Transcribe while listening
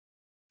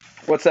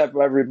What's up,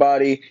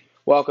 everybody?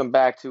 Welcome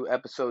back to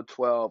episode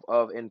 12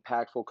 of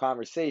Impactful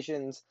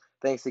Conversations.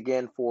 Thanks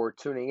again for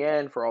tuning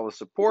in, for all the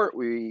support.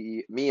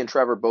 Me and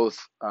Trevor both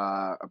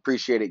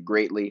appreciate it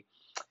greatly.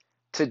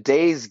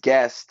 Today's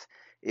guest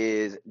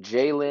is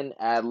Jalen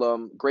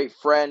Adlam, great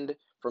friend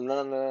from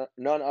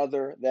none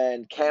other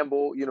than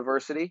Campbell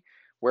University,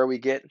 where we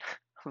get,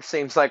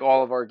 seems like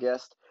all of our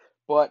guests,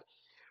 but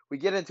we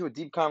get into a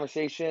deep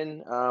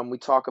conversation. We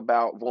talk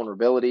about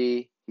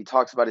vulnerability. He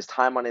talks about his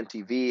time on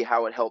MTV,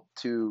 how it helped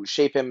to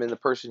shape him in the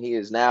person he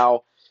is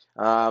now,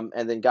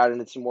 and then got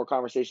into some more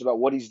conversation about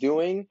what he's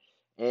doing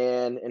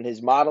and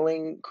his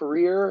modeling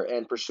career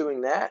and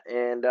pursuing that,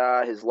 and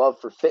his love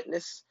for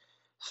fitness.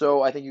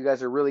 So I think you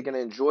guys are really going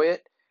to enjoy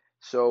it.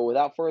 So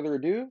without further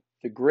ado,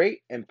 the great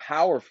and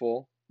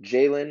powerful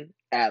Jalen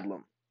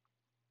Adlam.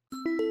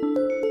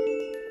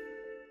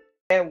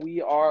 And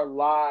we are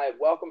live.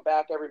 Welcome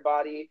back,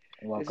 everybody.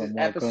 This is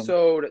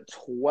episode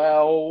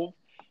 12.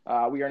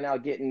 We are now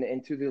getting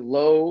into the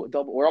low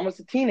double. We're almost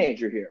a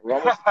teenager here.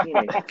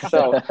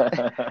 So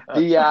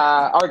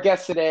our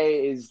guest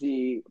today is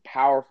the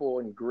powerful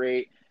and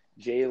great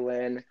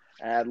Jalen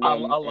Adlam. I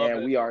love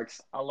and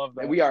it. I love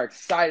that. We are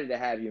excited to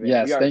have you, man.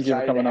 Yes, we are thank you for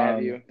excited coming to have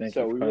on. you. Thank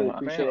so you for we really coming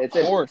on. appreciate it.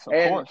 Of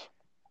course.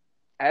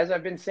 As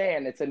I've been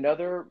saying, it's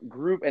another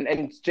group, and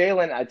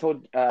Jalen, I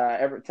told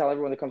tell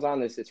everyone that comes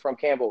on this, it's from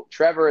Campbell.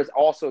 Trevor is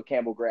also a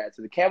Campbell grad,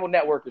 so the Campbell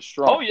network is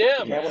strong. Oh yeah,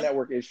 the Campbell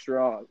network is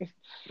strong.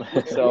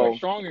 So we're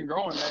strong and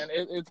growing, man.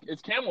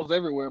 It's Camels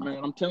everywhere, man.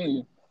 I'm telling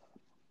you.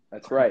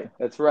 That's right.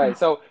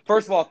 So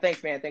first of all,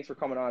 thanks, man. Thanks for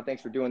coming on.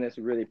 Thanks for doing this.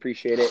 We really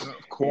appreciate it.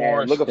 Of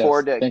course. And looking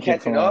forward to Thank you for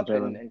catching coming on,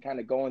 up and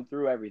kind of going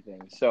through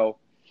everything. So,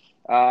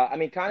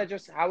 kind of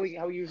just how we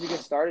usually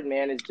get started,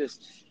 man, is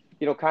just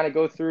kind of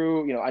go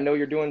through. I know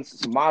you're doing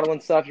some modeling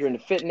stuff. You're into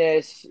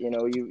fitness. You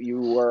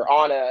were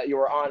on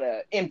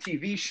a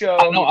MTV show.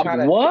 I know.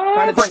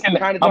 I'm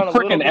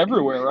freaking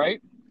everywhere,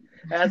 right?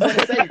 I was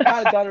gonna say, you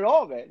kind of done it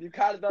all, man. You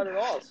kind of done it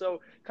all.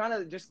 So kind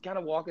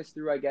of walk us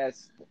through, I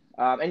guess.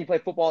 And you play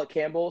football at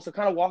Campbell, so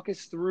kind of walk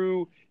us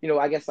through,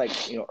 I guess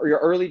your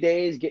early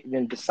days,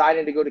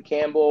 deciding to go to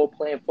Campbell,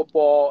 playing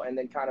football, and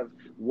then kind of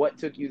what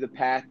took you the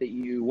path that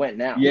you went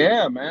now.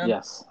 Yeah, man.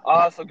 Yes.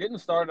 So getting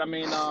started,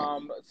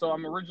 so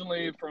I'm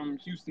originally from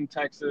Houston,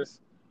 Texas.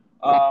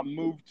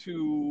 Moved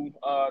to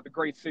the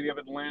great city of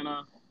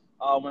Atlanta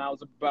when I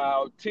was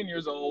about 10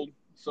 years old.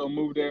 So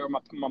moved there.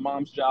 My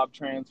mom's job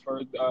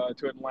transferred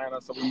to Atlanta,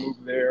 so we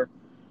moved there.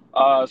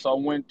 So I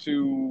went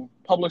to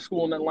public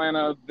school in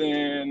Atlanta.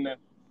 Then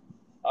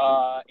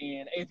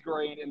in 8th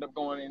grade, ended up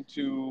going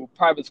into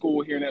private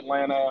school here in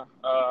Atlanta.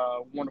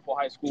 Wonderful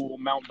high school,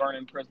 Mount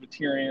Vernon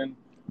Presbyterian.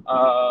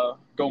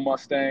 Go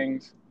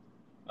Mustangs.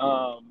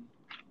 So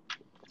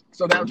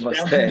that was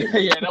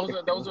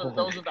those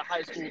are the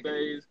high school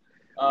days.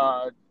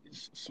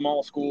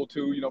 Small school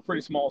too,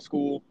 pretty small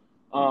school.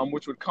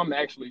 Which would come to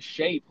actually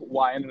shape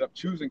why I ended up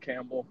choosing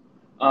Campbell.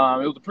 It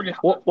was a pretty.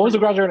 What was the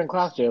graduating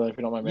class, Jalen, if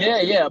you don't mind me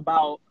asking? Yeah,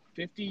 about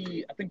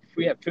 50. I think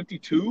we had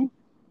 52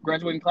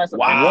 graduating class.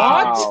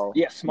 Wow.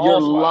 Yeah, small.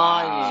 You're small,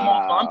 lying.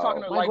 Small. I'm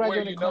talking My like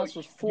graduating where class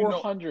was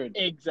 400.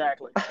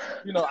 Exactly.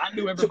 I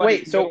knew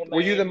everybody. So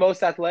were you the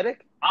most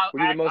athletic?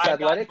 Were you the most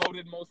athletic? I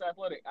voted most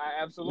athletic.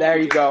 I absolutely. There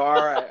you go.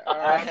 All right.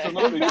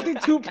 Absolutely.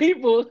 52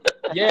 people.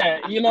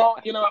 Yeah,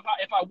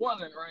 if I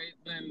wasn't right,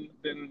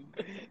 then.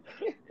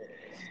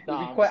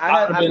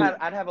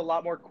 I'd have a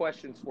lot more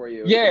questions for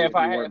you. Yeah, if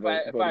I had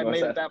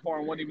made it that far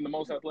and wasn't even the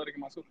most athletic in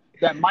my school,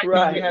 that might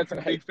mean we had some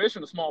big fish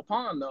in a small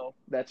pond, though.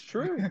 That's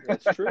true.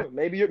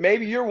 Maybe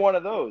you're one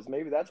of those.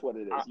 Maybe that's what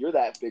it is. You're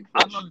that big fish.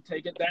 I'd love to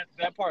take it.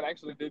 That part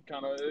actually did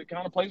kind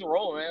of plays a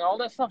role, man. All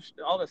that stuff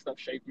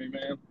shaped me,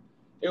 man.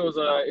 It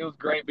was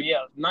great, but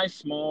yeah, nice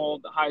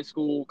small high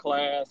school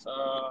class.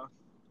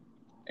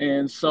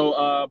 And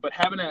so, but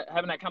having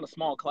that kind of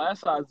small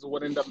class size is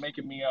what ended up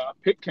making me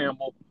pick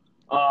Campbell.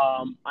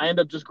 I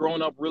ended up just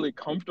growing up really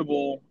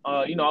comfortable.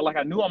 I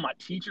knew all my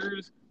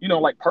teachers,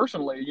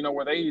 personally,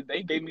 where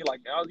they gave me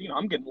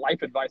I'm getting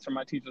life advice from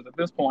my teachers at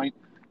this point,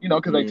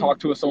 because they talk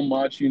to us so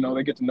much,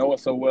 they get to know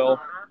us so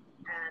well.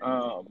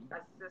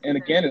 And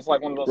again, it's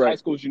like one of those high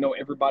schools,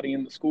 everybody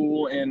in the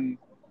school. And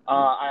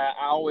I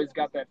always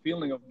got that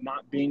feeling of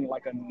not being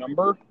like a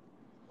number.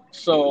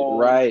 So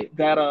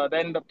that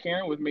ended up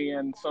carrying with me.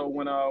 And so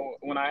when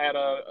I had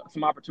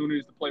some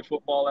opportunities to play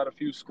football at a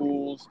few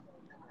schools,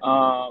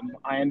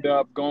 I ended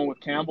up going with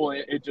Campbell.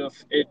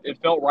 It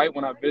felt right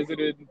when I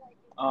visited.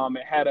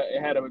 It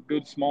had a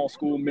good small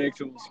school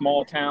mix. It was a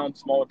smaller town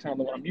than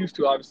what I'm used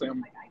to. Obviously,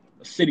 I'm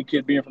a city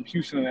kid being from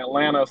Houston and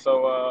Atlanta,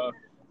 so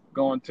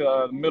going to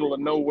the middle of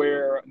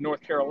nowhere,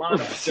 North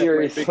Carolina.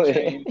 Seriously. A big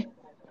change.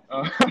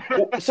 I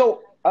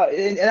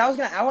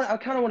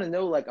kind of want to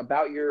know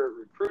about your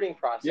recruiting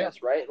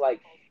process, right?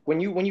 Like when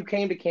you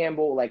came to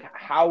Campbell,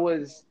 how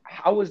was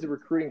the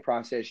recruiting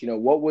process?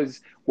 What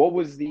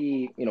was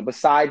the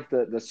besides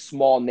the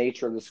small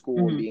nature of the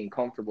school and being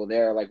comfortable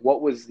there,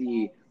 what was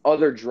the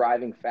other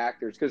driving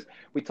factors? Because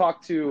we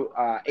talked to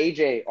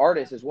AJ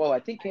Artis as well. I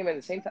think came in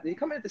at the same time. Did he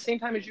come in at the same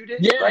time as you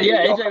did? Yeah, right?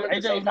 yeah.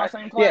 AJ was my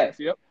same class.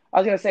 Yeah. Yep. I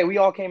was gonna say we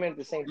all came in at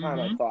the same time.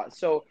 I Mm-hmm. thought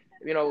so.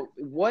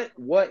 What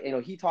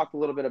he talked a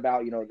little bit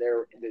about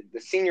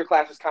the senior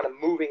class was kind of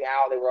moving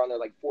out. They were on their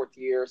like fourth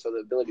year, so the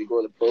ability to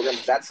grow the program.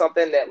 Is that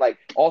something that like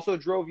also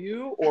drove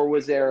you, or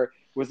was there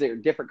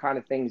different kind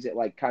of things that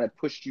like kind of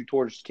pushed you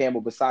towards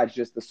Campbell besides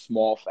just the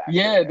small factor?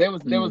 Yeah, there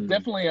was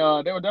definitely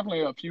there were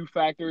definitely a few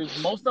factors.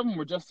 Most of them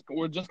were just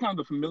kind of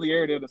the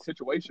familiarity of the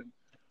situation.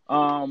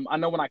 I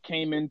know when I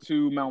came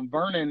into Mount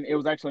Vernon, it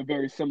was actually a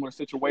very similar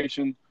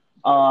situation.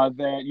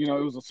 That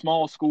it was a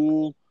small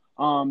school.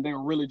 They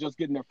were really just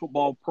getting their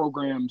football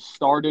program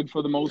started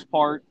for the most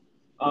part.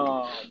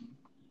 Um,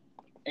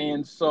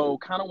 and so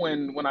kind of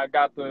when I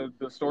got the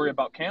story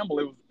about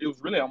Campbell, it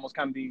was really almost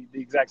kind of the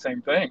exact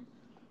same thing.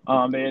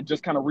 They had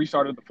just kind of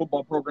restarted the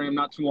football program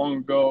not too long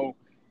ago.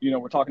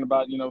 We're talking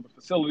about the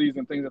facilities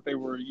and things that they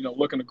were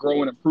looking to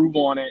grow and improve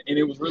on it. And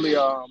it was really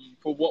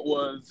for what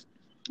was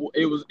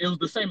it was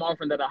the same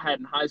offering that I had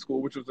in high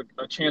school, which was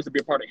a chance to be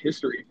a part of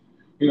history.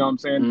 You know what I'm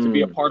saying? To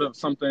be a part of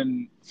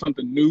something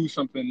new,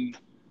 something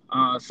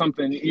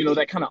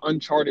that kind of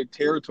uncharted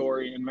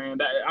territory. And man,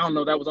 I don't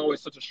know, that was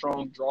always such a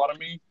strong draw to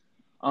me.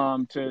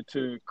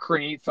 To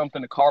create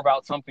something, to carve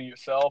out something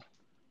yourself,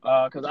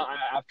 because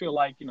I feel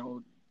like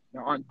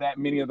there aren't that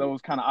many of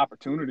those kind of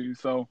opportunities.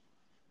 So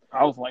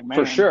I was like, man,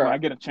 for sure, when I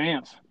get a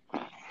chance,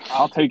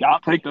 I'll take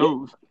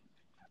those.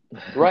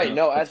 Right.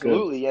 No,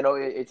 absolutely.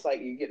 It's like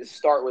you get to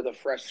start with a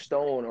fresh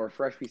stone or a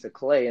fresh piece of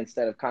clay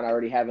instead of kind of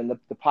already having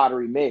the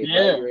pottery made.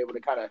 Yeah. Right? You're able to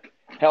kind of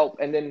help.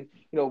 And then,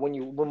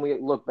 when we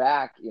look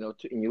back, and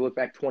you look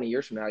back 20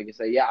 years from now, you can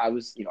say, yeah, I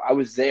was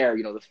there,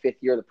 the fifth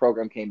year the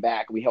program came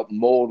back. We helped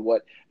mold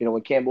what,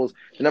 when Campbell's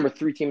the number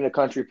 3 team in the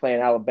country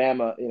playing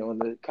Alabama, in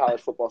the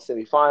college football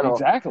semifinal.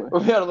 Exactly.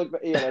 We got to look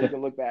back, you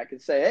can look back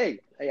and say,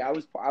 hey, I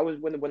was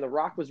when the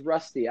rock was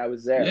rusty, I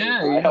was there.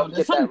 Yeah. I helped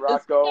get that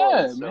rock going.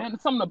 Yeah, so. Man,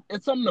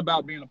 it's something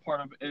about being a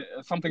part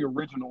of something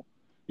original.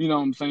 You know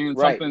what I'm saying?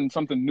 Right.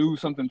 Something new,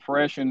 something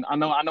fresh. And I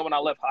know when I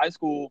left high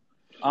school,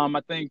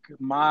 I think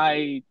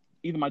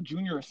either my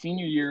junior or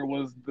senior year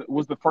was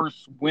the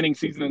first winning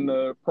season in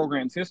the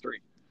program's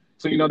history.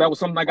 So that was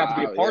something I got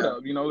to be a part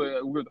of. We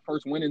were the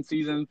first winning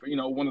season for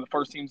one of the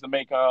first teams to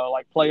make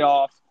like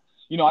playoffs.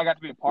 I got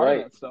to be a part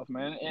of that stuff,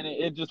 man, and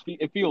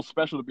it feels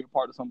special to be a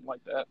part of something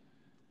like that.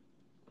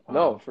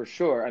 No, for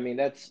sure. I mean,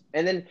 that's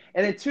and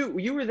then too.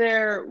 You were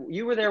there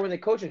when the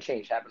coaching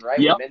change happened, right?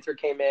 Yep. When Minter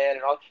came in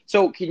and all.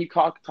 So can you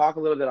talk a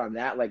little bit on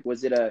that? Like,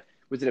 was it a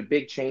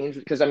big change?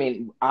 Because I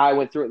mean, I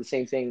went through it the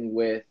same thing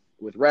with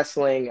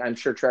wrestling. I'm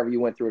sure Trevor, you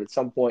went through it at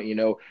some point.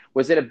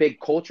 Was it a big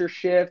culture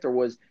shift, or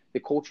was the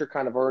culture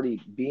kind of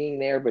already being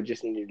there but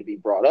just needed to be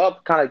brought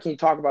up? Kind of, can you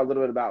talk about a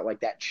little bit about like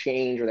that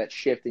change or that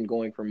shift in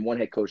going from one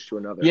head coach to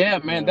another? Yeah,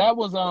 man, that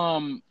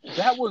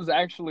was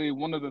actually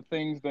one of the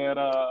things that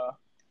I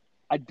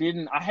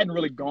hadn't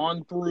really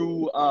gone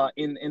through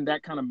in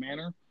that kind of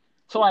manner.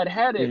 So I'd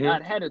had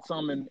it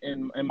some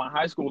in my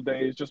high school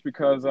days, just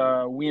because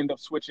we ended up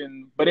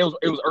switching, but it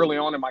was early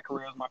on in my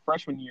career. It was my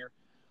freshman year.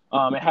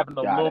 It happened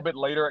a little bit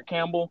later at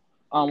Campbell,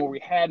 where we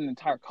had an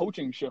entire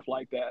coaching shift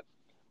like that.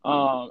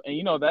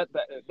 And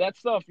that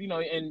stuff, and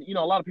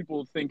a lot of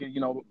people think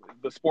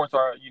the sports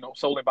are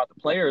solely about the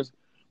players,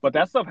 but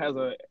that stuff has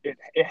an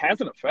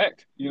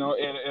effect.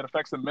 It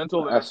affects the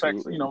mental. It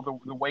Absolutely.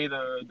 affects the way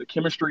the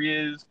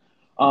chemistry is.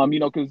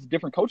 Because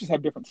different coaches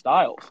have different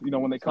styles.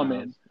 When they come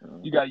in,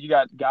 you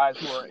got guys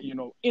who are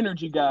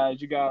energy guys.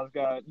 You guys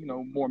got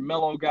more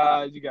mellow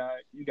guys. You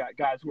got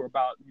guys who are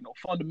about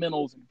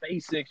fundamentals and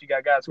basics. You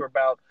got guys who are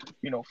about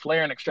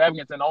flair and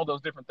extravagance, and all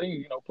those different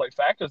things play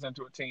factors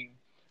into a team.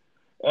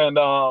 And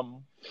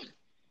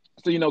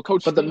so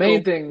Coach. But the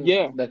main thing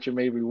that you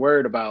may be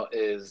worried about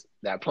is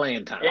that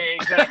playing time.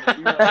 Exactly.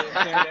 We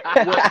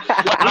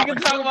can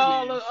talk about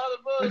all the other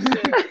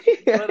bullshit,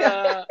 but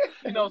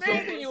the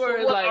main thing you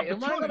worry is like,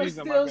 am I going to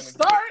still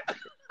start?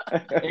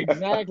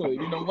 Exactly.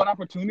 What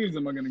opportunities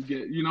am I going to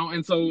get?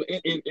 And so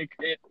it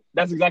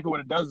that's exactly what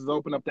it does, is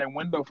open up that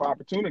window for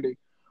opportunity.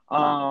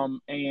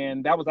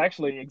 And that was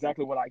actually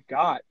exactly what I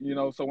got.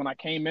 So when I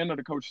came into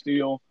the Coach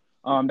Steele,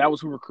 that was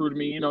who recruited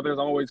me. There's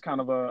always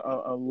kind of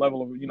a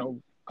level of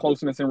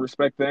closeness and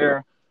respect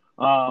there.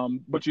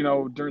 But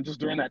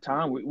during that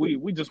time,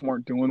 we just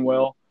weren't doing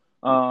well.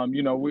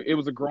 It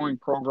was a growing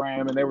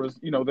program, and there were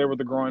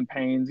the growing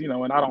pains,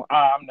 and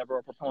I'm never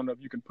a proponent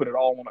of you can put it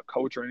all on a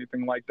coach or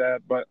anything like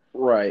that. But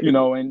right.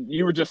 And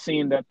you were just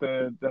seeing that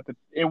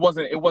it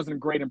wasn't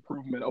great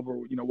improvement over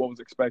what was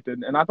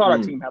expected. And I thought our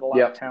team had a lot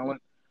of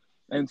talent.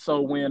 And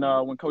so when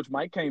Coach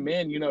Mike came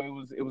in,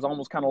 it was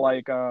almost kind of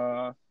like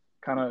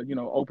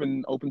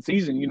open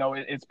season.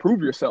 It's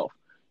prove yourself.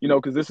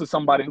 Because this is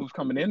somebody who's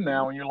coming in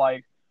now, and you're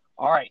like,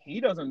 all right,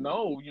 he doesn't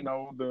know,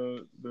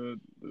 the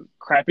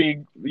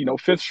crappy,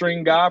 fifth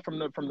string guy from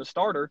the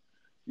starter,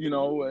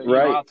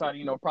 right. Outside,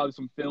 probably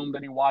some film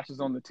that he watches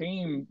on the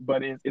team,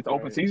 but it's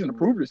open season to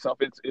prove yourself.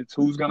 It's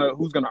who's gonna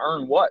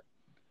earn what.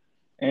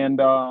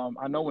 And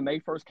I know when they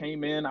first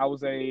came in, I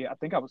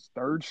think I was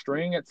third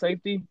string at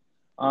safety.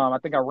 I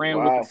think I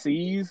ran with the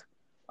C's.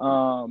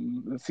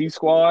 the C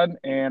squad,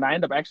 and I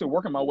ended up actually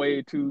working my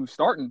way to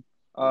starting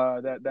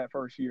that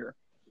first year.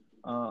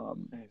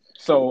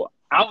 So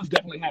I was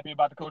definitely happy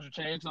about the coaching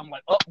change. I'm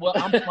like, oh well,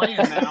 I'm playing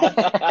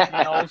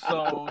now,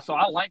 so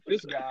I like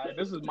this guy.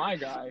 This is my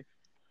guy.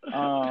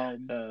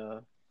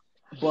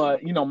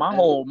 But my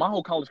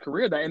whole college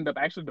career, that ended up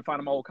actually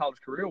defining my whole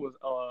college career, was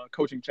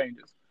coaching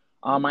changes.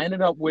 I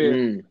ended up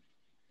with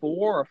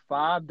 4 or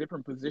 5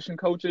 different position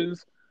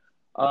coaches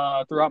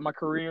throughout my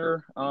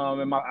career.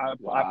 And I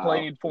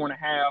played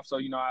 4.5, so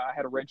I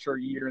had a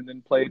redshirt year and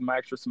then played my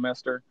extra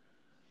semester.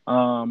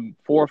 4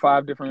 or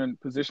 5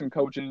 different position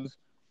coaches,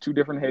 2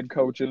 different head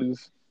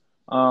coaches,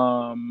 2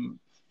 or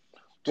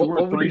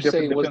 3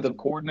 different defensive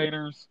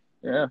coordinators.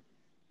 Yeah.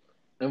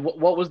 And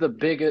what was the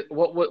biggest?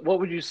 What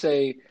would you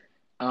say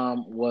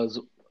was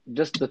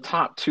just the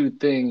top 2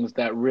 things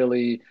that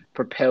really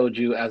propelled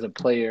you as a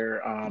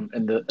player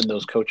in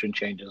those coaching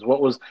changes?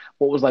 What was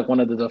like one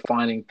of the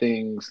defining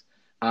things?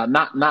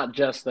 Not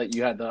just that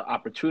you had the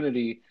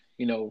opportunity,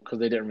 because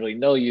they didn't really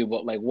know you,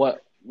 but like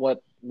what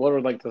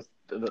are like the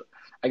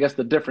I guess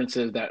the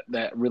differences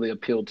that really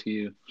appealed to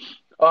you?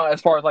 As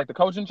far as like the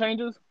coaching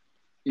changes?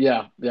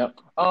 Yeah.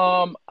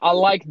 I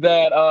like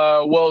that.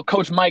 Well,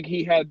 Coach Mike,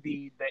 he had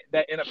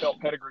that NFL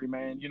pedigree,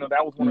 man.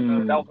 That was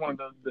one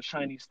of the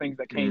shiniest things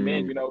that came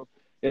in.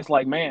 It's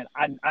like, man,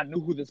 I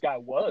knew who this guy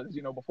was,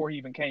 before he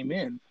even came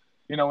in.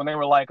 When they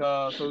were like,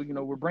 so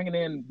we're bringing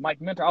in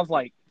Mike Minter. I was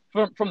like,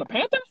 from the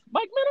Panthers,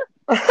 Mike Minter.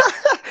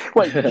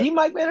 Wait, the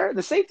Mike Minter,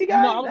 the safety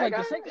guy? I was like,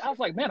 the safety. I was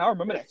like, man, I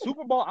remember that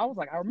Super Bowl. I was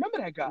like, I remember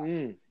that guy.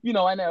 And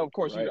of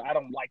course, right. I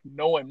don't like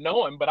know him,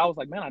 but I was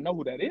like, man, I know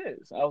who that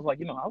is. I was like,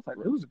 it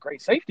was a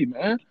great safety,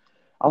 man.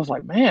 I was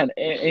like, man,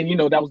 and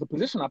that was the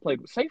position I played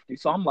with, safety.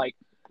 So I'm like,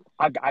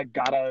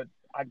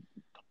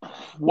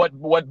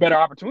 what better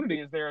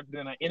opportunity is there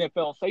than an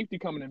NFL safety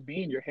coming and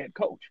being your head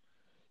coach?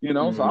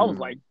 So I was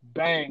like,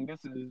 bang,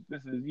 this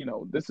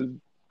is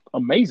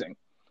amazing.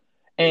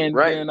 And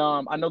then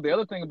I know the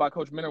other thing about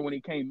Coach Minter when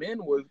he came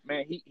in was,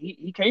 man,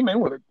 he came in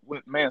with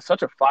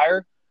such a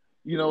fire.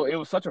 It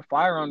was such a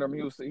fire under him.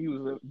 He was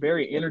a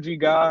very energy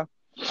guy,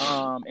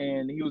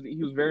 and he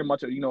was very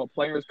much a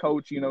player's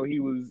coach. He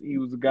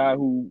was a guy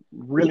who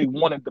really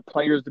wanted the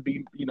players to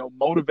be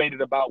motivated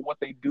about what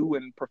they do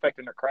and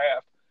perfecting their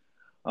craft.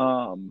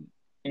 Of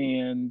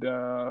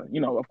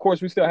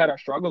course, we still had our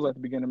struggles at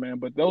the beginning, man.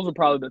 But those are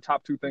probably the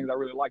top 2 things I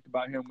really liked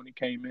about him when he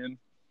came in.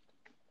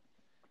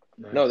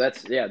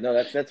 Nice.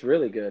 That's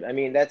really good. I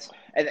mean,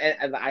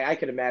 and I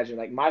could imagine,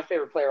 like, my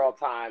favorite player all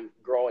time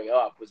growing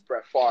up was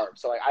Brett Favre.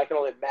 So like I can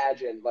only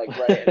imagine, like,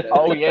 right.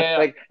 Yeah.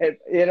 Like,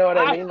 you know what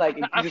I mean? Like,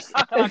 you just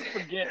I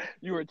forget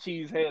you were a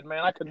cheesehead, man.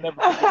 I could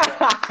never forget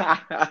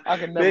that. I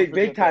could never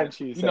big time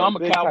cheesehead. I'm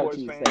a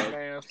Cowboys fan,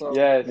 man. So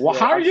yes. Well,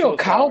 how are you a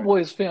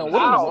Cowboys fan?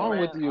 What is wrong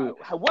with you?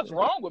 What's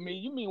wrong with me?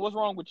 You mean what's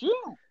wrong with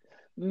you?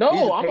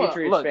 No, I'm a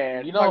Patriots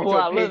fan. You know who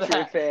I live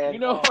at. Fan. You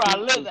know where I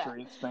live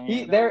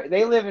at.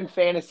 They live in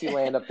fantasy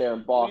land up there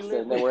in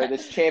Boston, where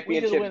this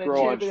championships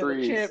grow on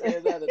trees.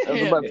 I'm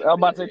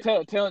about to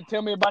say,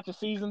 tell me about your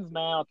seasons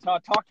now.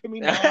 Talk to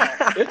me now.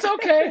 It's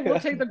okay. We'll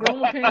take the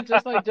growing pains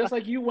just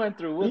like you went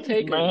through. We'll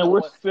take it. Man,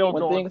 we're still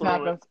going through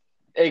happen.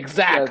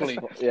 Exactly.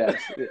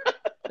 Yes.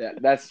 Yeah,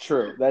 that's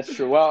true. That's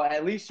true. Well,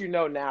 at least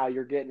now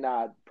you're getting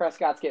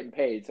Prescott's getting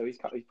paid, so he's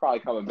probably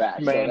coming back.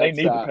 Man, so they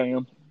need to pay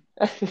him.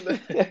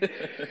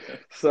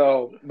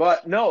 So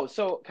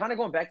kind of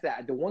going back to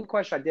that, the one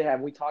question I did have,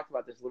 and we talked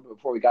about this a little bit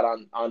before we got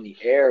on the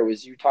air,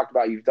 was you talked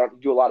about you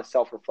do a lot of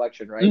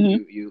self-reflection, right?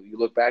 Mm-hmm. You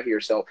look back at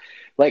yourself.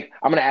 Like,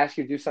 I'm going to ask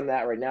you to do some of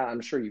that right now.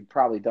 I'm sure you've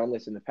probably done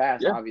this in the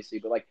past, obviously,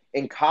 but like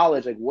in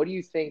college, like, what do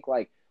you think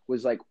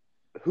was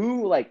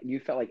who you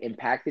felt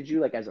impacted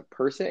you as a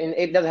person? And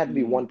it doesn't have to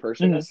be one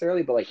person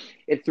necessarily, but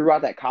it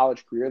throughout that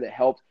college career that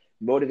helped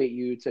motivate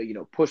you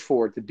to push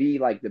forward, to be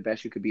the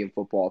best you could be in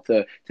football,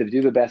 to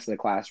do the best in the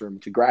classroom,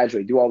 to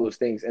graduate, do all those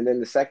things. And then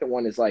the second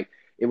one is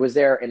was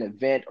there an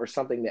event or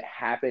something that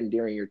happened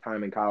during your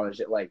time in college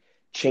that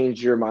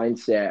changed your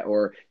mindset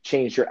or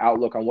changed your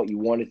outlook on what you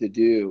wanted to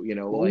do?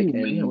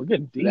 Man, we're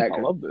getting deep. I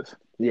love this.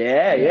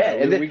 Yeah.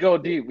 And we go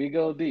deep. We're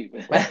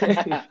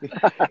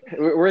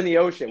in the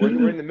ocean.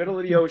 We're in the middle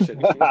of the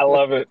ocean. I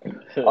love it.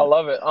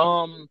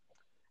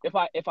 If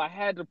I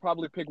had to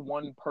probably pick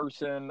one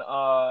person,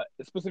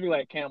 specifically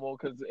at Campbell,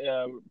 because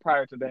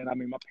prior to that, I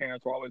mean, my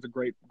parents were always a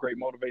great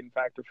motivating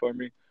factor for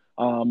me.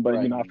 But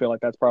right. I feel like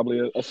that's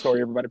probably a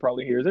story everybody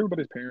probably hears.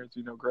 Everybody's parents,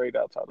 great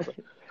outside of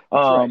it.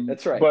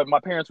 That's right. But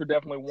my parents were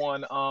definitely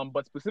one.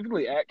 But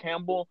specifically at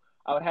Campbell,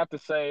 I would have to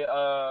say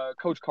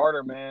Coach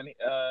Carter, man.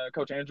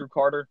 Coach Andrew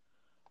Carter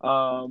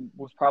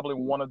was probably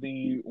one of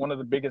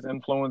the biggest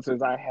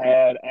influences I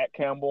had at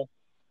Campbell.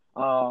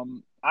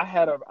 I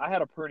had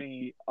a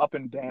pretty up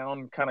and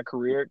down kind of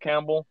career at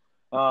Campbell,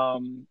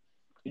 and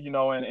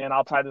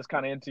I'll tie this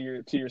kind of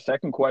into your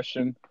second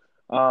question.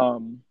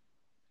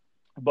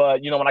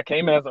 But when I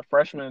came in as a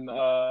freshman, and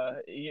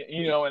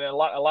a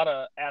lot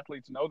of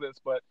athletes know this,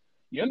 but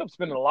you end up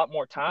spending a lot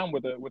more time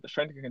with the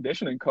strength and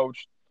conditioning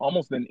coach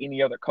almost than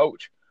any other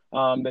coach.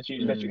 that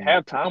you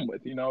have time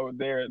with.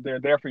 They're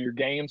there for your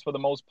games for the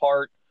most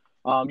part.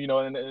 And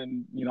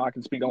I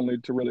can speak only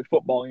to really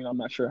football. I'm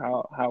not sure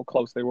how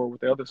close they were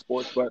with the other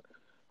sports, but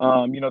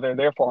they're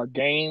there for our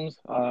games.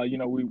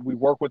 We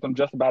work with them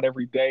just about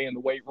every day in the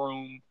weight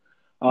room.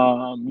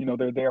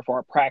 They're there for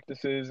our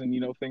practices and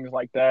things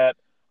like that.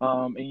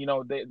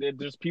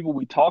 There's people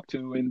we talk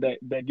to and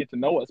that get to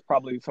know us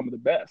probably some of the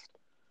best.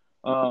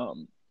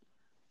 And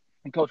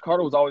Coach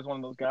Carter was always one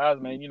of those guys,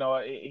 man.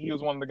 He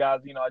was one of the guys,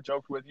 I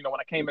joked with, when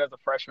I came in as a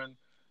freshman,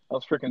 I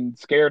was freaking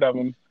scared of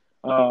him.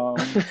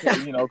 Because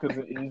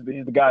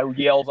he's the guy who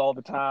yells all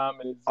the time.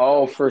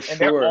 For and sure.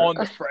 They're on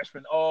the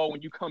freshmen.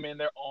 When you come in,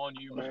 they're on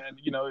you, man.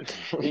 You don't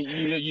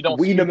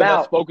weed speak them unless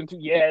out. spoken to.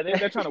 Yeah,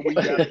 they're trying to weed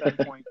you out at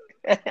that point.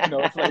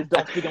 It's like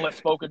don't speak unless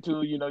spoken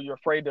to. You're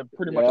afraid to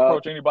pretty much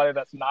approach anybody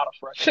that's not a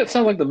freshman. Shit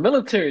sounds like the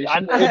military. I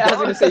was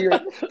gonna say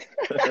it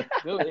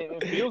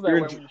feels that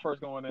way when you're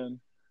first going in.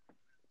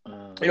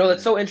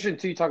 That's so interesting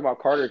too. You talk about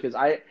Carter because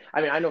I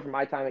know from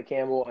my time at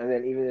Campbell and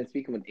then even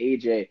speaking with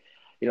AJ,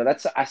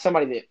 that's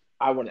somebody that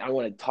I want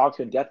to talk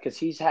to in depth because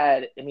he's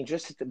had.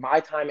 Just my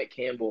time at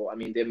Campbell.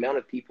 The amount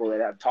of people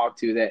that I've talked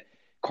to that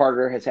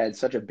Carter has had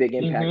such a big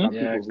impact on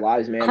people's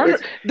lives, man. Carter,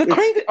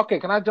 okay,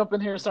 can I jump in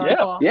here? Sorry,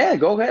 Paul. Yeah,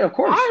 go ahead. Of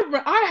course.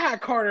 I had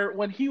Carter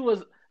when he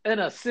was an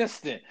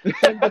assistant,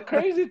 and the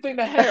crazy thing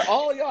to hear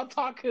all y'all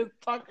talk him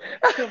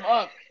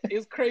up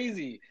is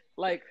crazy.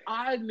 Like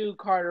I knew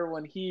Carter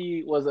when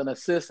he was an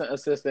assistant.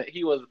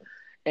 He was.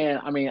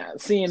 And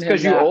seeing him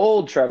because you're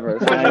old, Trevor.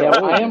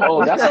 I am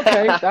old. That's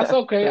okay. That's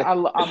okay.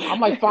 I'm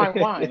like fine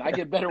wine. I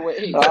get better with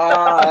age.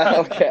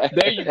 Okay.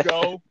 There you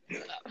go.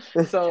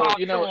 So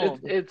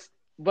it's.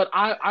 But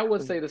I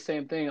would say the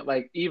same thing.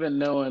 Like even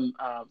knowing,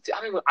 I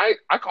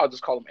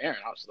just call him Aaron.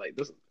 I was like,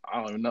 I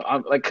don't even know.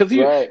 I'm like because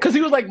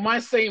he was like my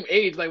same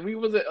age. Like he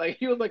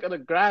was like a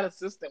grad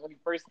assistant when he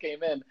first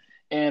came in.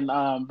 And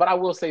but I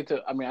will say I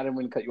didn't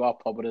mean to cut you off,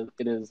 Paul, but it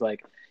is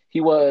like. He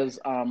was,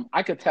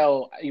 I could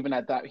tell even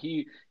at that,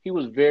 he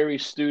was very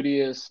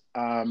studious,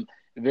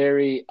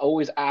 very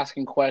always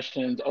asking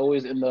questions,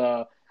 always in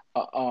the,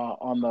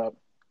 on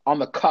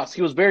the cusp.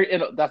 He was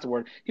that's the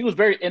word. He was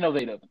very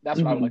innovative.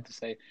 That's what I would like to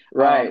say.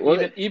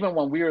 Right. Even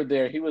when we were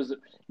there, he was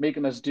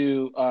making us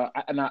do,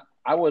 and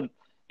I would,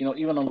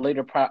 even on the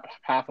later path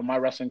of my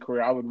wrestling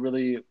career, I would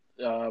really,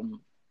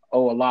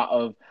 owe a lot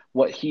of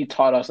what he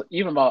taught us,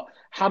 even about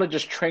how to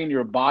just train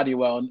your body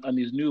well and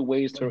these new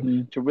ways to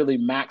really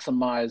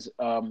maximize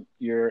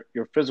your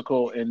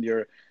physical and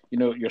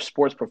your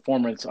sports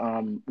performance.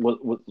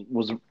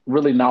 Was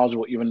really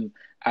knowledgeable even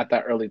at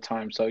that early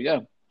time. So yeah.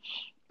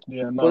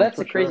 Well, that's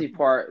the crazy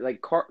part.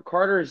 Like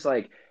Carter's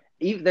like,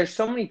 there's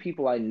so many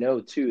people I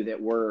know too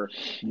that were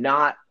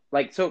not.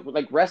 Like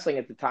wrestling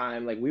at the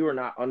time, like we were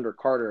not under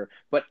Carter,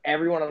 but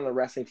everyone on the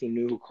wrestling team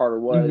knew who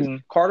Carter was.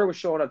 Carter was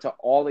showing up to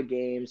all the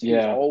games. He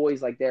was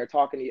always like there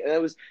talking to you.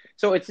 And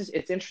it's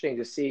interesting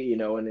to see,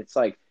 and it's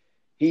like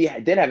he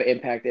did have an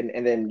impact,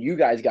 and then you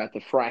guys got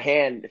the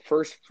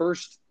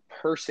first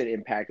person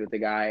impact with the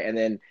guy, and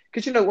then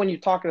because when you're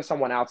talking to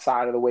someone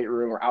outside of the weight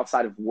room or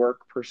outside of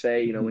work per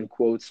se, in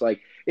quotes,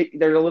 like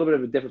there's a little bit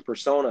of a different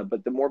persona,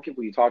 but the more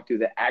people you talk to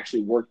that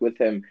actually worked with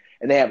him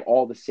and they have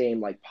all the same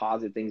like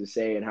positive things to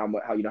say and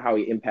how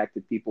he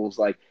impacted people's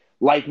like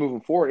life moving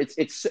forward,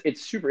 it's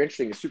super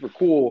interesting. It's super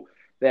cool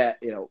that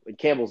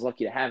Campbell's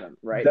lucky to have him,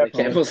 right? Like,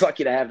 Campbell's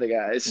lucky to have the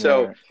guy.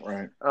 So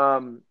right.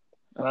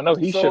 And I know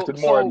he shifted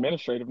more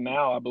administrative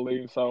now, I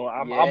believe. So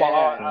I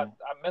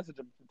message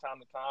him from time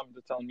to time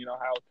to tell him,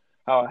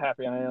 how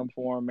happy I am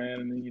for him, man.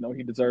 And,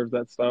 he deserves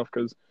that stuff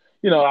because,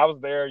 I was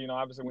there,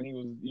 obviously when he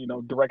was,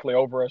 directly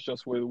over us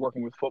just with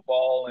working with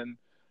football. And,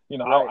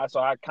 so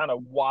I kind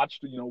of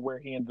watched, where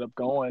he ended up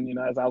going,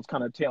 as I was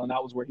kind of tailing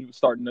out was where he was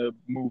starting to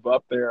move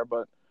up there.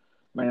 But,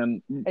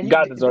 man,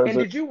 God deserves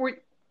it.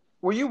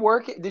 Were you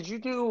working? Did you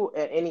do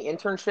any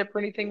internship or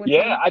anything with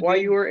him while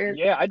you were in?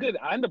 Yeah, I did.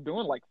 I ended up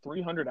doing like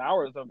 300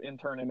 hours of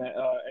interning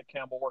at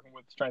Campbell, working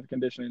with strength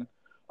conditioning.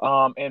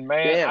 And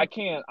man,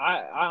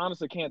 I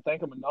honestly can't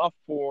thank him enough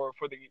for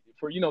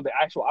the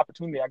actual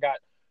opportunity I got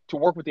to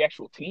work with the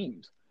actual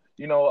teams.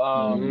 At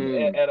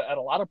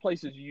a lot of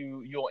places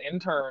you'll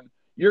intern.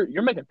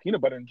 You're making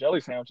peanut butter and jelly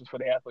sandwiches for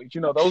the athletes.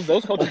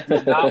 Those coaches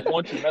do not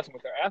want you messing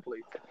with their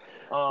athletes.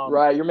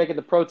 Right, you're making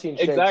the protein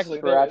shakes. Exactly.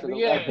 They're stay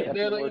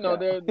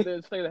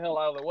the hell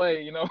out of the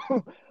way.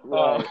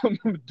 Right.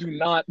 Do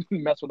not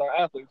mess with our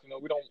athletes.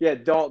 We don't. Yeah,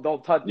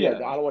 don't touch. Yeah,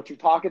 I don't want you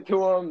talking to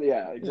them.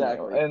 Yeah,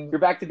 exactly. And you're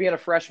back to being a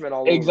freshman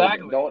all over.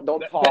 Exactly.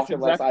 Don't talk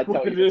unless I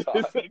tell you to talk.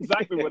 That's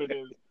exactly what it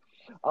is.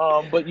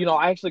 But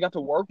I actually got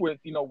to work with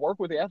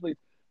the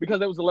athletes because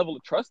there was a level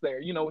of trust there.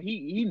 He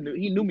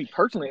knew me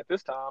personally at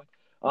this time.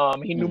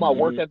 He knew my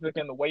work ethic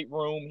in the weight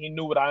room. He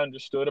knew what I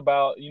understood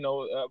about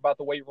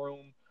the weight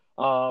room.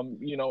 And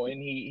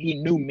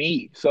he knew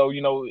me. So,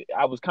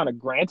 I was kind of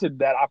granted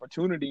that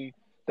opportunity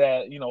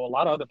that, a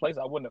lot of other places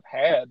I wouldn't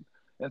have had.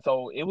 And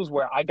so it was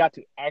where I got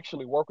to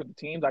actually work with the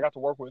teams. I got to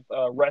work with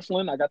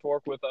wrestling. I got to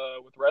work with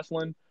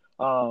wrestling,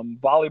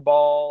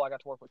 volleyball. I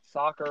got to work with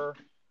soccer.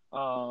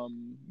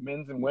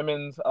 men's and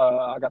women's.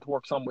 I got to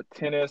work some with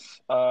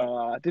tennis.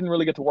 I didn't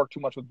really get to work too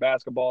much with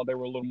basketball. They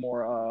were a little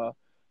more.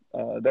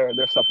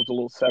 Their stuff was a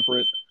little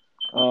separate.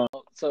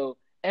 So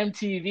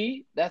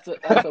MTV, that's a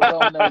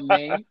well-known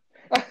name.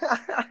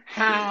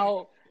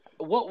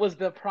 What was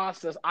the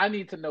process? I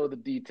need to know the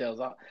details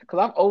because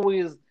I've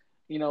always,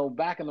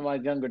 back in my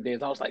younger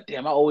days, I was like,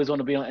 damn, I always want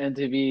to be on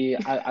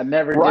MTV. I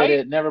never Right? did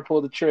it, never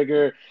pulled the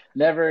trigger,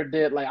 never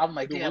did. Like, I'm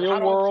like, The damn,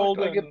 real world.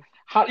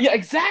 Yeah,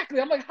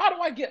 exactly. I'm like, how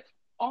do I get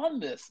on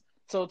this?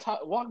 So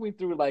walk me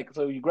through, like,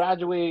 so you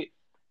graduate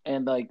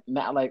and like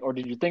not like, or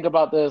did you think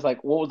about this?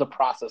 Like, what was the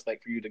process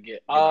like for you to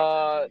get?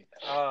 God,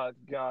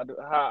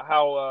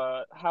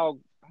 how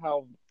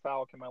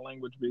foul can my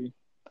language be?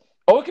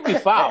 Oh, it can be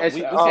foul. As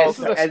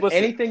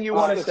anything you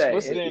want to say.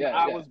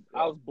 I was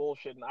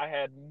bullshitting. I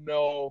had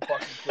no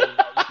fucking clue what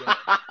I was doing.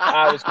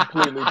 I was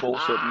completely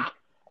bullshitting.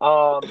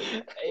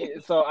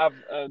 So I've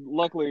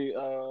luckily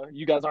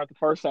you guys aren't the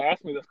first to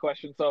ask me this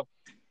question. So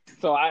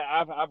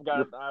I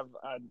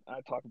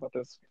talk about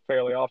this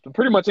fairly often.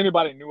 Pretty much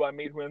anybody new I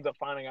meet who ends up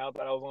finding out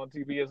that I was on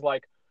TV is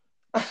like,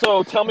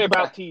 so tell me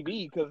about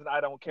TV because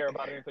I don't care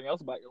about anything else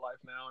about your life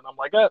now. And I'm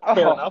like,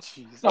 fair enough.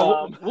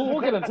 No,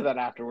 we'll get into that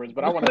afterwards,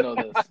 but I want to know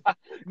this.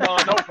 No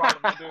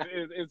problem,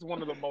 dude. It's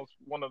one of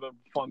the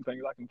fun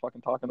things I can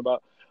fucking talking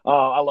about.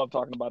 I love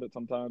talking about it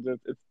sometimes.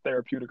 It's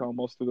therapeutic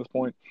almost to this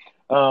point.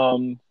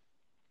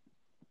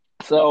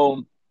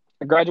 So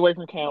I graduated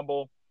from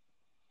Campbell.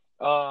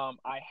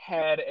 I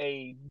had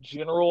a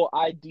general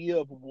idea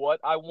of what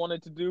I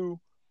wanted to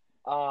do.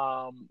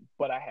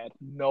 But I had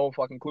no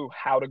fucking clue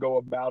how to go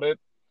about it.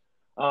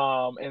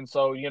 And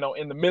so,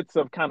 in the midst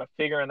of kind of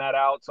figuring that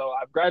out, so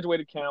I've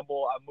graduated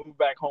Campbell, I moved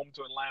back home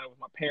to Atlanta with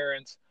my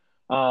parents,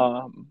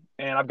 and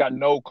I've got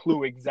no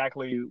clue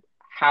exactly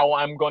how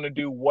I'm going to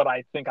do what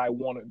I think I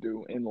want to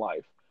do in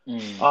life.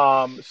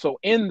 So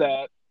in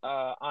that,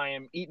 I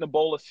am eating a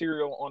bowl of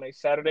cereal on a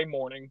Saturday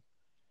morning,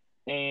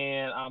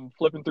 and I'm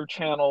flipping through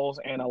channels,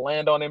 and I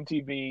land on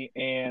MTV,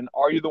 and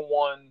Are You the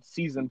One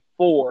season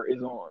 4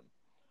 is on.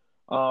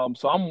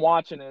 So I'm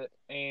watching it,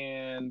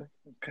 and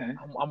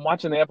I'm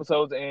watching the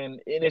episodes,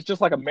 and it's just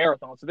like a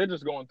marathon. So they're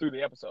just going through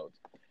the episodes,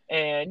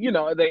 and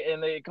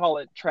they call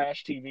it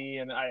trash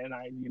TV, and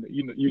I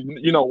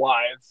you know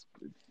why it's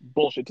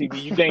bullshit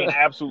TV. You gain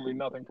absolutely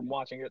nothing from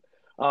watching it.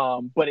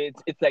 But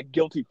it's that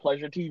guilty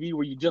pleasure TV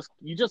where you just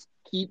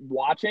keep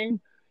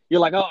watching. You're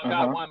like, oh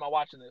God, why am I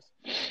watching this?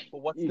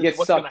 But you get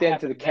sucked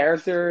into the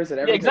characters and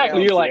everything. Yeah,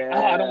 exactly. Else. You're like,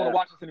 I don't want to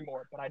watch this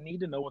anymore, but I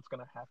need to know what's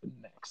going to happen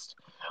next.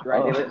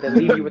 Right. They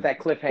leave you with that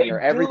cliffhanger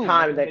every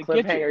time. That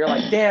cliffhanger, you're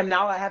like, damn,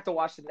 now I have to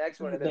watch the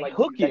next one. And then, like,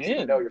 hook you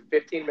in. You're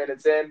 15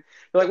 minutes in.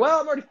 You're like, well,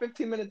 I'm already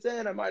 15 minutes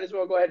in. I might as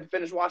well go ahead and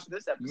finish watching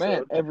this episode.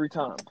 Man, every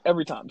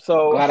time.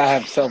 So glad I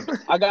have some.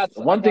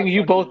 One thing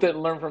you both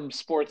didn't learn from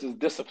sports is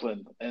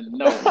discipline, and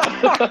no.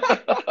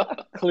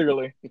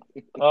 Clearly.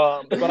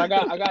 But I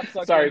got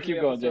sucked. Sorry,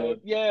 keep going, Jared.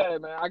 Yeah,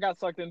 man, I got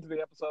sucked into the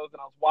episodes, and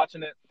I was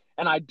watching it,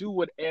 and I do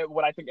what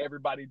I think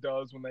everybody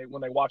does when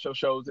they watch those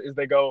shows is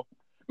they go,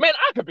 man,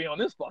 I could be on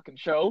this fucking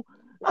show.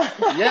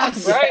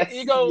 Yes, right. Yes,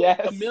 you go yes,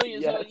 a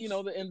million. Yes.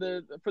 So,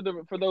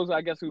 for those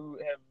I guess who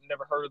have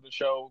never heard of the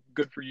show,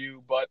 good for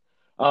you. But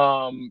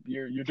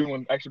you're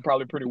doing actually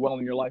probably pretty well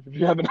in your life if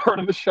you haven't heard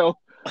of the show.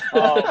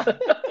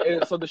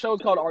 So the show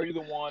is called Are You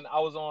the One? I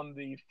was on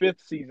the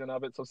 5th season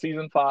of it, so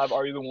season 5,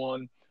 Are You the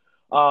One?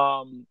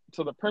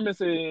 So the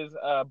premise is,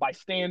 by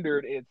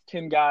standard, it's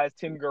 10 guys,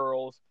 10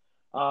 girls,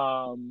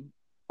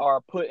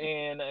 are put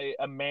in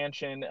a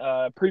mansion.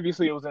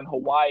 Previously, it was in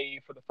Hawaii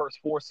for the first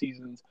 4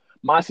 seasons.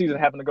 My season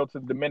happened to go to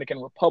the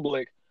Dominican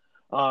Republic.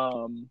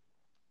 So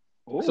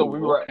we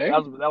were. Okay.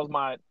 That was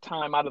my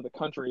time out of the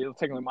country. It was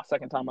technically my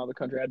second time out of the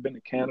country. I'd been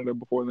to Canada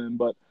before then,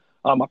 but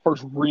my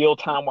first real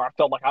time where I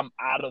felt like I'm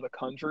out of the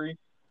country.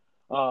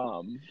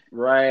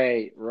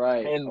 Right,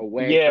 and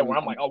where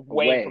I'm like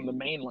away from the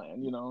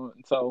mainland,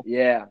 and so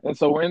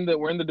we're in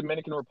the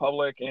Dominican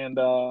Republic, and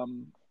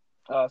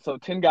so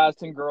 10 guys,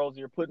 10 girls,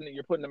 you're putting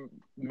a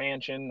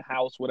mansion,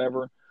 house,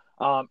 whatever,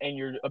 and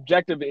your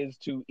objective is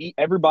to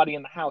everybody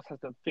in the house has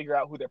to figure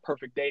out who their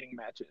perfect dating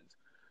match is.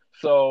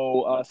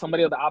 So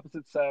somebody of the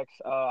opposite sex,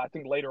 I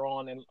think later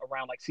on in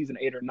around like season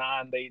 8 or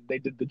 9, they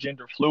did the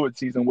gender fluid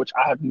season, which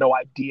I have no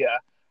idea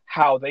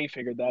how they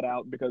figured that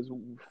out, because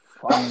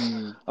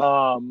I'm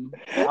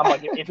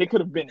like, if it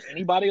could have been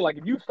anybody, like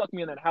if you stuck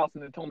me in that house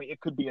and then told me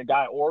it could be a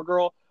guy or a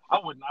girl, I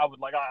would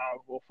like,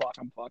 well, fuck,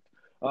 I'm fucked.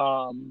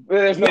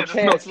 There's no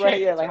chance, right?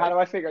 Yeah, like, how do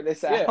I figure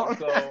this out? Yeah,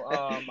 so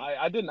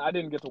I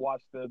didn't get to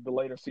watch the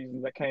later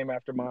seasons that came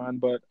after mine,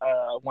 but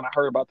when I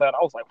heard about that, I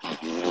was like,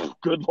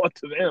 good luck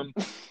to them.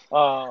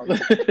 But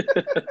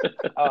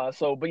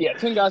yeah,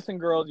 10 guys, 10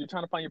 girls, you're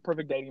trying to find your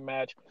perfect dating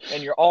match,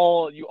 and you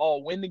all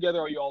win together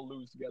or you all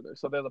lose together.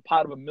 So there's a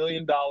pot of $1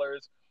 million.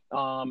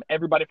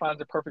 Everybody finds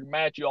their perfect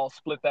match, you all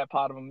split that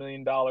pot of $1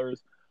 million.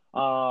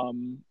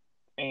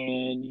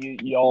 And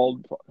you all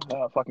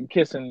fucking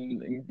kiss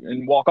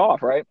and walk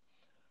off, right?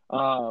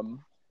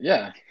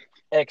 Yeah.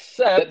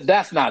 Except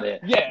that's not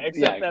it. Yeah,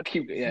 except that's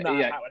not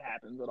how it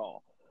happens at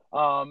all.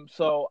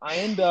 So I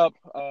end up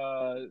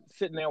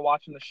sitting there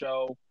watching the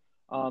show.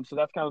 So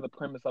that's kind of the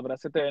premise of it. I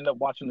sit there, end up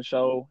watching the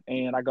show,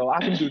 and I go, I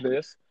can do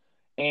this.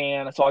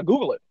 And so I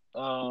Google it.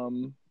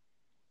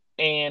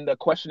 And a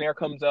questionnaire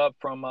comes up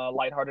from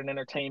Lighthearted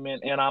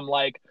Entertainment, and I'm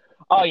like,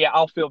 oh yeah,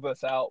 I'll fill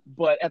this out.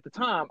 But at the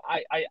time,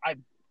 I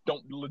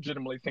don't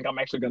legitimately think I'm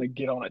actually going to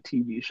get on a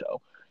TV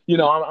show.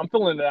 I'm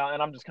filling it out,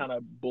 and I'm just kind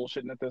of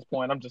bullshitting at this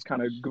point. I'm just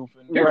kind of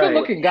goofing. You're a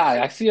good-looking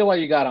guy. I see why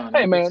you got on.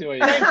 Hey, man,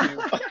 thank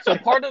you. So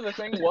part of the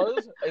thing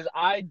is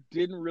I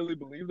didn't really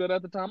believe that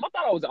at the time. I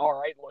thought I was all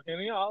right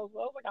looking. I was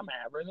like, I'm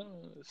average,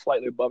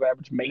 slightly above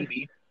average,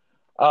 maybe.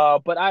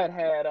 But I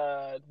had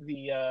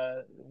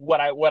what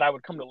I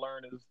would come to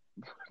learn is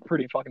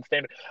pretty fucking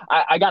standard.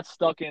 I got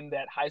stuck in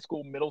that high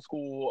school, middle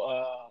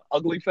school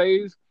ugly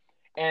phase.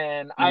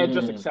 And I had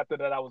just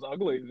accepted that I was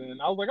ugly.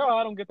 And I was like, oh,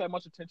 I don't get that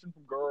much attention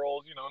from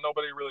girls.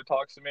 Nobody really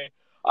talks to me.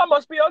 I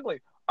must be ugly.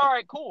 All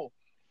right, cool.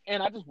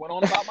 And I just went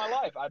on about my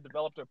life. I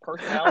developed a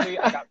personality.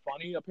 I got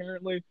funny,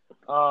 apparently,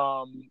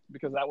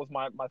 because that was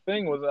my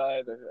thing. Was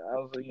I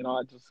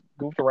I just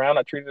goofed around.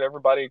 I treated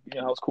everybody.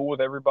 I was cool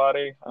with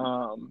everybody.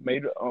 I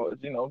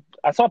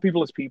saw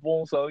people as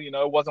people. So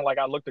it wasn't like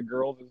I looked at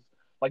girls as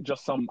like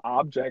just some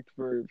object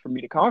for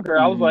me to conquer.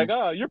 I was like,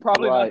 oh, you're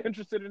probably not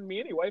interested in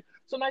me anyway.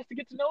 So nice to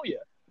get to know you.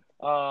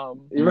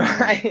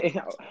 Right.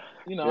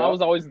 I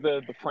was always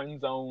the friend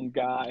zone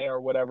guy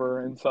or whatever.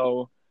 And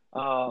so,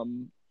 I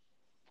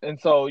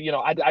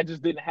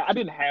just didn't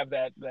have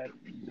that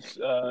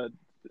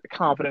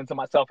confidence in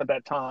myself at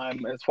that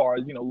time as far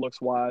as,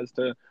 looks wise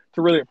to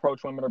really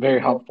approach women or be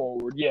more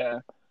forward. Yeah.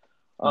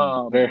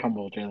 Very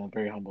humble, Jalen.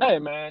 Very humble. Hey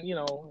man,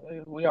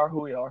 we are who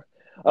we are.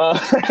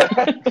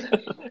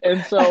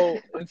 And so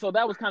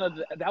that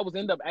was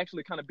end up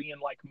actually kind of being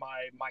like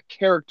my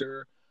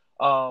character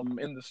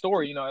in the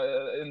story,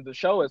 in the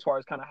show, as far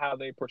as kind of how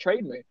they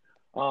portrayed me.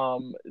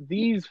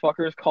 These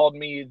fuckers called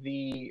me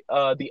the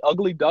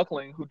ugly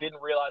duckling who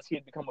didn't realize he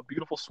had become a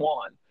beautiful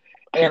swan.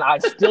 And I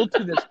still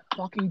to this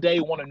fucking day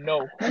want to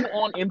know who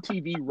on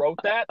MTV wrote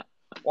that,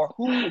 or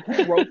who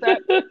wrote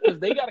that, because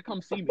they got to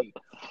come see me.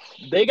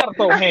 They got to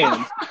throw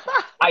hands.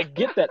 I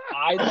get that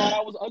I thought I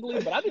was ugly,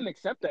 but I didn't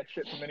accept that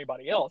shit from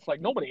anybody else.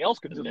 Like, nobody else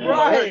could just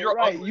right. You're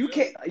ugly. You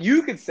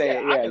could say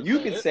it. Yeah, you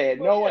could say it.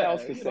 No one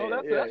else could say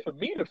it. That's for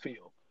me to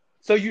feel.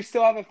 So you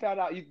still haven't found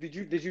out? You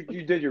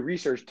did your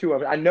research too. I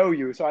mean, I know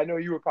you, so I know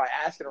you were probably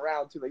asking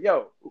around too. Like,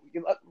 yo,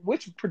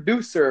 which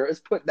producer is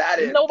putting that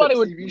in? Nobody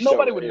would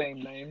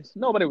name names.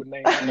 Nobody would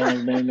name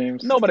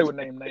names. Nobody would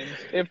name names.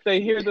 If they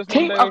hear this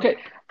one day, okay,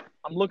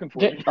 I'm looking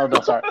for it. Oh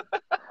no, sorry.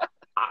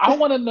 I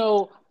want to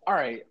know. All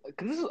right,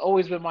 because this has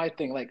always been my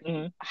thing. Like,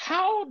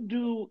 how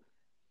do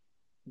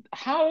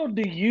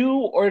you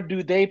or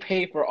do they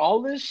pay for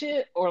all this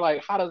shit, or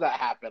like how does that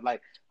happen?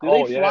 Like, do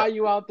they fly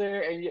you out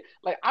there and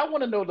I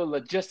want to know the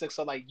logistics.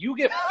 So like, you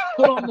get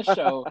put on the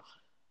show,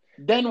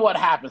 then what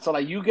happens? So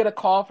like, you get a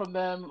call from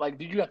them. Like,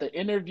 did you have to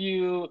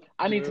interview?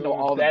 I need to know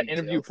all that details.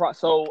 Interview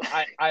process. So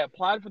I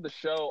applied for the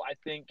show, I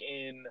think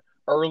in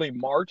early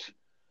March.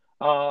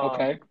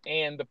 Okay.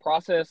 And the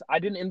process, I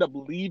didn't end up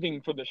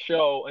leaving for the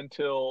show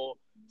until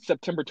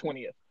September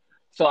 20th.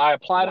 So I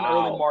applied in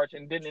early March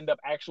and didn't end up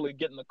actually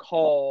getting the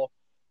call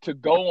to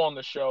go on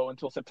the show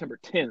until September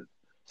 10th.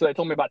 So they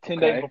told me about 10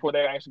 days before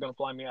they're actually going to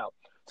fly me out.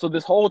 So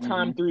this whole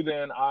time through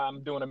then,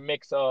 I'm doing a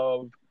mix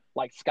of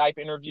like Skype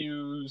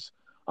interviews.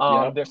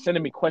 They're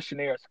sending me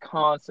questionnaires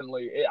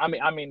constantly. I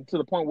mean, to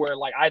the point where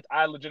like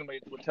I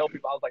legitimately would tell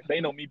people, I was like,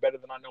 they know me better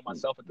than I know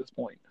myself at this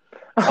point.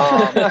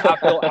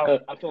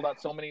 I filled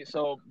out so many.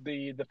 So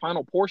the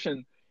final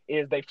portion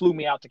is they flew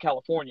me out to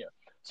California.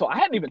 So I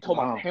hadn't even told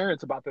my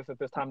parents about this at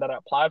this time that I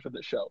applied for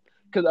this show.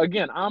 Because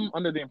again, I'm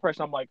under the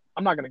impression, I'm like,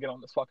 I'm not going to get on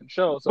this fucking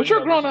show. So, but you're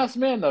a grown ass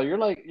man though.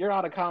 You're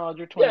out of college.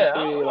 You're 23. Yeah,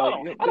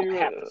 I don't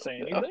have to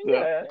say anything.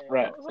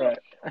 Right.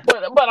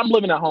 But I'm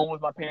living at home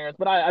with my parents.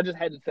 But I just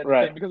hadn't said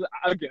anything because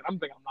again, I'm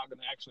thinking I'm not going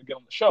to actually get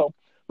on the show.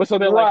 But so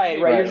they're right.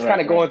 You're just kind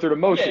of going through the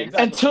motions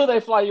exactly. Until they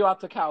fly you out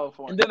to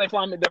California. And then they're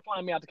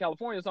flying me out to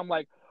California. So I'm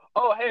like,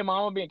 oh hey, mom,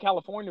 I'm gonna be in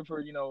California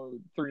for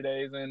 3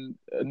 days, and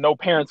no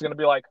parents are gonna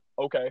be like,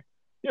 okay,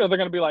 they're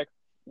gonna be like,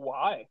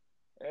 why?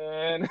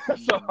 And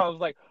so I was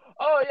like,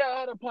 oh yeah, I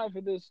had applied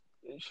for this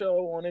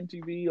show on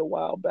MTV a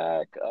while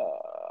back.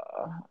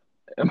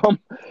 And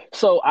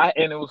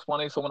it was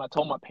funny. So when I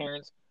told my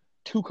parents,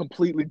 two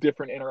completely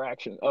different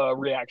reactions,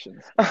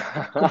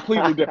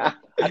 completely different.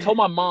 I told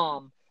my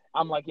mom,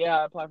 I'm like, yeah,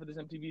 I applied for this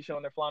MTV show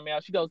and they're flying me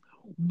out. She goes,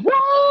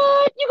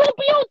 what? You gonna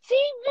be on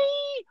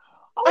TV?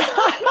 Oh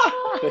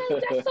my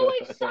God, that's so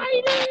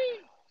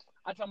exciting.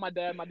 I tell my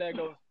dad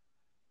goes,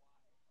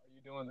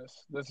 doing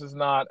this. This is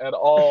not at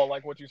all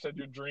like what you said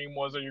your dream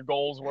was or your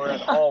goals were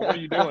at all. What are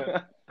you doing?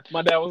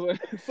 My dad was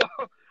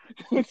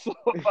like, so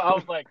I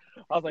was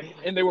like,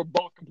 and they were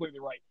both completely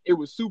right. It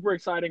was super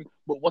exciting,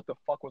 but what the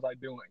fuck was I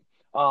doing?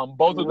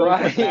 Both of those were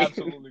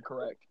absolutely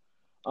correct.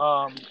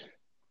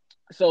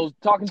 So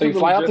talking to you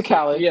fly out to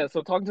Cali. Yeah,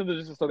 so talking to the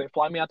logistics, so they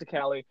fly me out to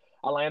Cali.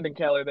 I land in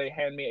Cali. They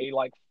hand me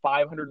a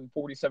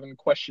 547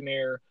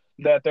 questionnaire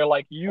that they're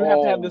like, you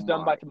have to have Oh this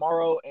done by my.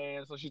 tomorrow.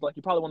 And so she's like,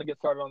 you probably want to get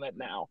started on that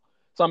now.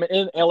 So I'm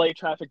in LA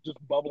traffic, just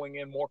bubbling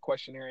in more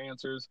questionnaire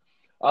answers.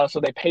 So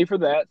they pay for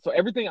that. So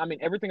everything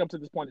up to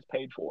this point is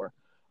paid for.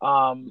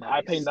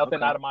 I pay Nice. nothing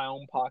Okay. out of my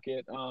own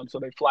pocket. So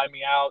they fly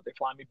me out, they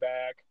fly me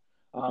back.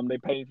 They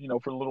pay,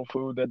 for little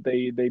food that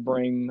they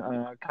bring,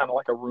 kind of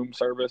like a room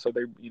service, or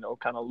they,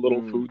 kind of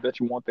little Mm. food that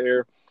you want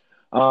there.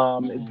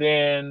 Mhm.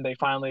 Then they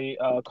finally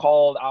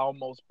called. I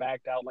almost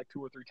backed out like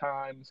 2 or 3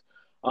 times.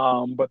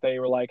 But they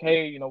were like,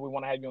 hey, we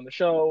want to have you on the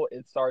show.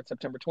 It starts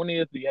September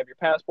 20th. Do you have your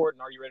passport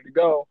and are you ready to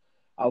go?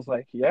 I was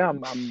like, yeah, I'm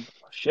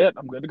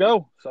good to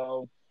go.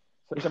 So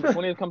September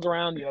 20th comes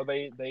around,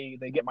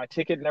 they get my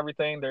ticket and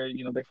everything.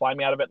 They fly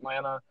me out of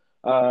Atlanta.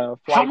 How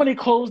Flight. many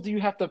clothes do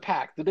you have to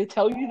pack? Did they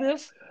tell you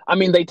this? I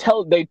mean, they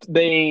tell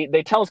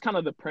us kind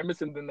of the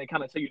premise, and then they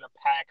kind of tell you to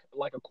pack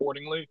like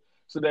accordingly.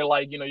 So they're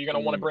like, you're gonna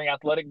want to bring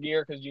athletic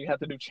gear because you have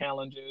to do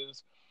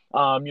challenges.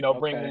 Bring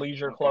Okay.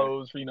 leisure Okay.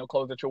 clothes for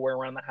clothes that you'll wear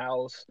around the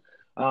house.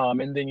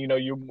 And then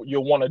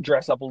you'll want to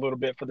dress up a little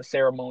bit for the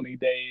ceremony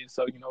days,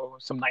 so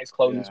some nice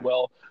clothes as Yeah.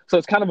 well. So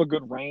it's kind of a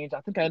good range.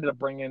 I think I ended up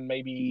bringing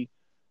maybe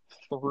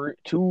about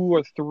 2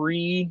 or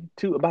 3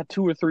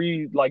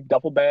 like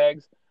duffel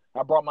bags.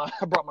 I brought my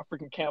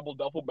freaking Campbell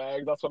duffel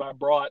bag. That's what I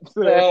brought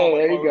on my Hey,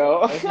 there you boat.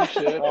 go. As you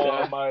should.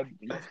 Yeah. My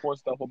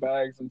sports duffel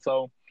bags, and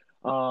so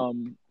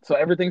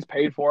everything's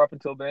paid for up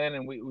until then,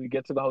 and we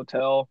get to the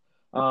hotel.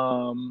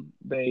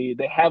 They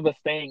have us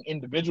staying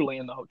individually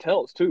in the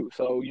hotels too,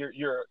 so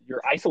you're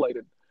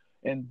isolated.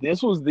 And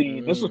this was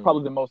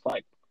probably the most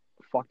like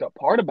fucked up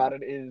part about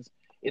it is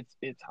it's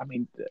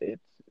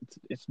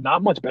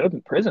not much better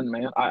than prison,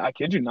 man. I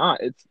kid you not.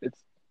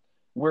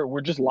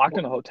 We're just locked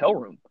in a hotel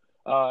room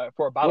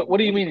for about a What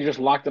do you week. mean you just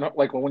locked it up?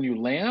 Like when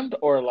you land,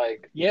 or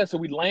like? Yeah, so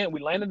we land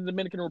in the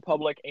Dominican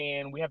Republic,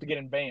 and we have to get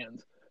in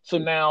vans. So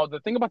now the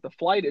thing about the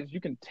flight is you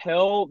can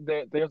tell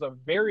that there's a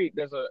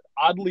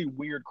oddly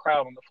weird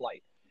crowd on the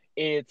flight.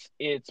 It's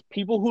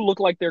people who look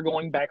like they're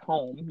going back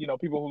home,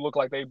 people who look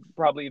like they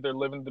probably either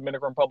live in the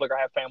Dominican Republic or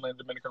have family in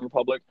the Dominican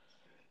Republic.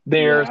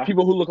 There's Yeah.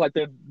 people who look like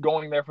they're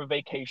going there for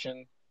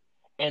vacation,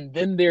 and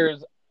then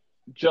there's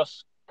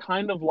just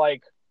kind of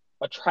like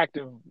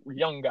attractive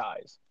young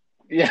guys.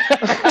 Yeah.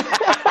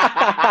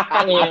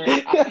 And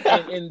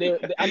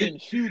I mean,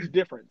 huge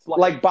difference.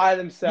 Like by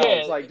themselves,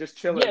 Yeah, like just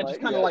chilling. yeah, just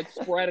kind of like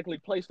sporadically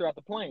placed throughout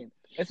the plane.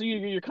 And so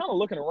you're kind of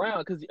looking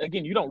around because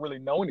again, you don't really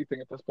know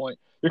anything at this point.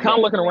 You're kind of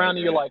looking around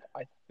and you're like,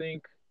 I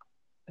think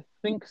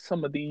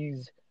some of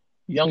these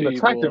young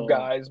attractive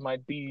guys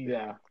might be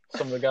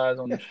some of the guys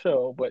on the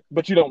show, but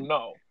you don't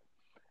know.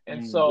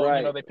 And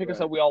so, they pick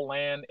us up, we all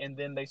land, and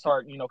then they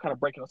start, kind of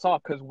breaking us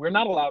off because we're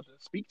not allowed to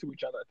speak to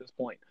each other at this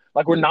point.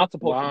 Like, we're not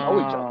supposed to know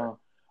each other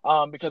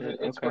because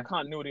it's for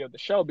continuity of the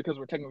show because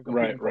we're technically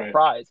competing for a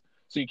prize.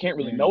 So you can't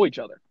really know each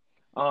other.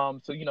 So,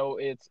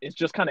 it's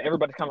just kind of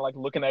everybody's kind of like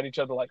looking at each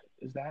other like,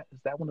 is that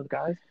one of the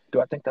guys? Do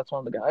I think that's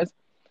one of the guys?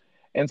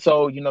 And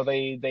so,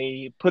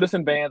 they put us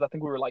in vans. I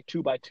think we were like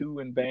 2 by 2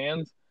 in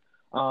vans.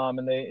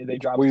 And they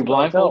drive us. Were you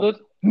blindfolded?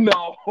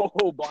 No,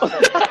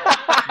 blindfolded.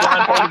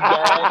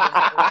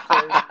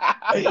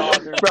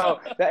 Bro,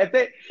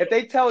 if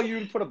they tell you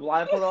to put a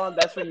blindfold on,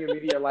 that's when you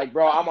immediately are like,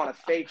 bro, I'm on a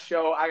fake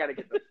show. I gotta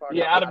get the fuck.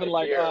 Yeah, out I'd have been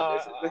like,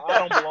 I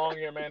don't belong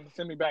here, man.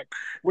 Send me back.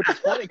 Which is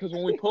funny because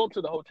when we pull up to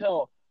the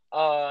hotel,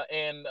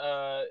 and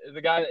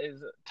the guy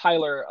is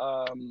Tyler.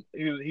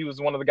 He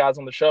was one of the guys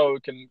on the show.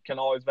 Can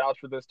always vouch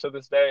for this to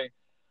this day.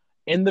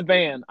 In the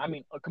van, I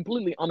mean,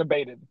 completely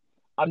unabated.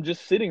 I'm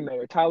just sitting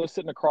there. Tyler's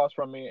sitting across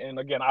from me, and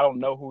again, I don't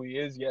know who he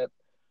is yet.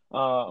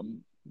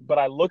 But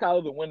I look out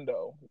of the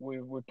window. We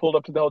pulled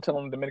up to the hotel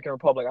in the Dominican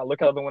Republic. I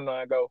look out of the window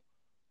and I go,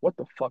 "What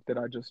the fuck did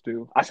I just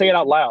do?" I say it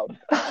out loud.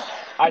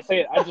 I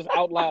just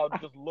out loud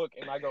just look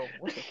and I go,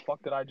 "What the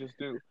fuck did I just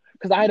do?"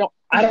 Because I don't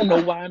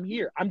know why I'm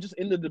here. I'm just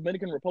in the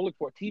Dominican Republic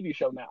for a TV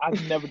show now.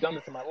 I've never done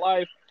this in my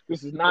life.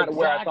 This is not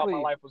where I thought my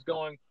life was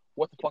going.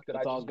 What the fuck did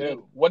I just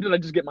do? What did I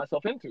just get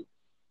myself into?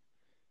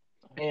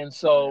 And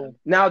so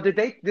now, did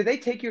they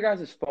take your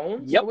guys'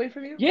 phones away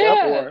from you?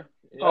 Yeah.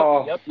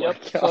 Yep.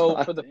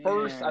 So for the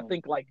first, I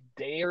think like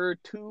day or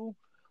two,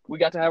 we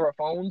got to have our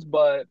phones.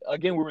 But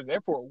again, we were there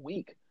for a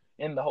week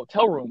in the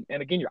hotel room,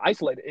 and again, you're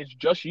isolated. It's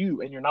just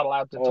you, and you're not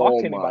allowed to talk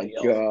to anybody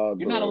else.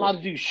 You're not allowed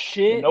to do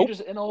shit. Nope. You're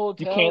just in a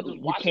hotel. You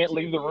can't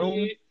leave the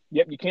room.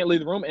 Yep, you can't leave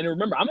the room. And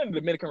remember, I'm in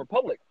the Dominican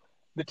Republic.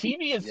 The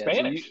TV is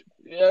Spanish.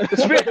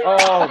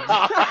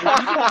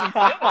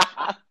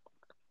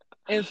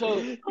 And so,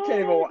 you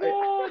can't even,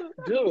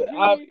 dude,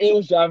 it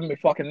was driving me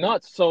fucking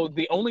nuts. So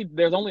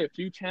there's only a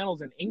few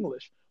channels in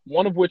English,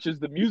 one of which is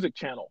the music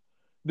channel,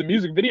 the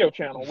music video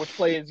channel, which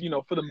plays,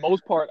 for the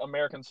most part,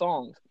 American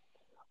songs.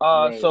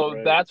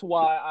 That's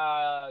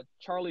why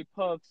Charlie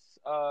Puth's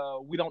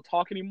 "We Don't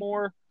Talk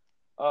Anymore,"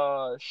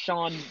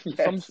 Sean,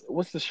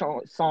 what's the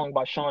song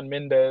by Shawn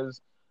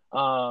Mendes?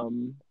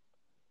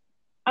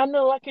 I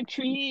know I can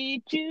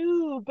treat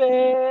you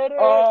better.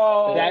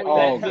 God.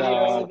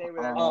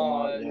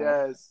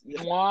 Yes.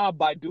 Moi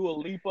by Dua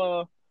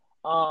Lipa.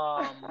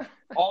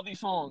 All these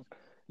songs.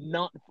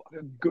 not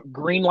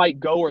Green Light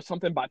Go or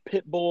something by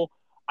Pitbull.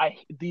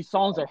 These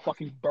songs are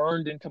fucking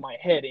burned into my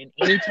head, and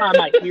anytime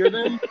I hear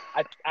them,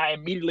 I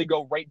immediately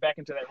go right back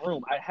into that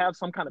room. I have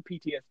some kind of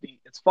PTSD.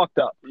 It's fucked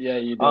up. Yeah,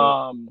 you do.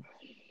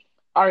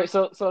 All right,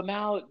 so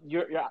now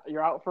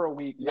you're out for a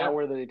week. Yeah. Now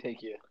where do they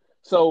take you?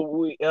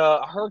 So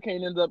a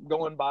hurricane ended up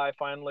going by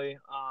finally.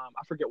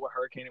 I forget what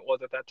hurricane it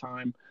was at that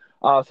time.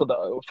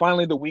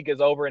 Finally the week is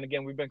over, and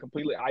again we've been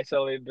completely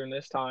isolated during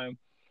this time,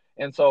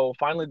 and so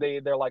finally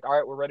they're like, all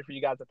right, we're ready for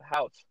you guys at the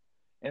house,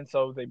 and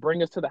so they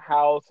bring us to the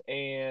house,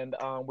 and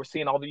we're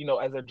seeing all the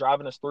as they're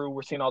driving us through,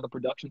 we're seeing all the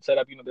production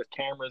setup. There's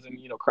cameras and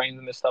cranes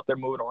and this stuff. They're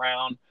moving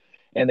around,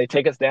 and they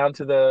take us down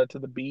to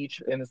the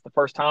beach, and it's the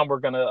first time we're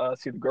gonna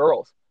see the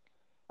girls.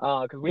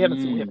 Because we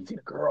haven't seen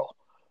a girl.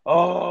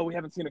 Oh, we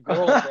haven't seen a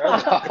girl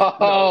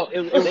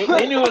in forever.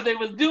 They knew what they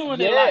was doing.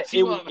 Yeah,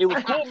 it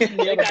was cool.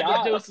 They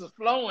got the juices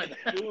flowing,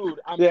 dude.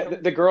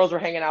 The girls were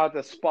hanging out at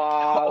the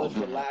spa,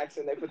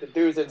 relaxing. They put the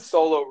dudes in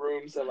solo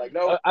rooms. They're like,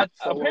 no.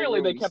 Apparently,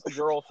 they kept the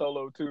girls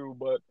solo too,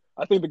 but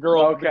I think the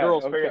girls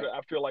fared.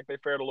 I feel like they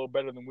fared a little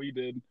better than we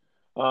did.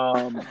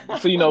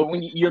 So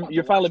when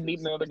you're finally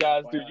meeting the other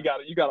guys, dude,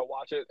 you gotta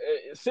watch it.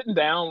 Sitting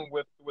down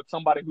with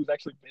somebody who's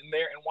actually been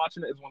there and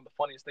watching it is one of the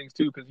funniest things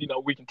too, because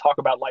we can talk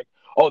about like,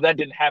 oh, that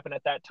didn't happen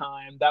at that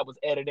time, that was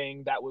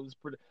editing, that was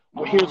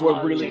here's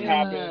what really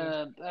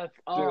happened.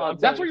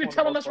 That's what you're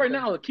telling us right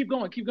now. Keep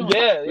going.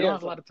 Yeah, we don't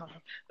have a lot of time.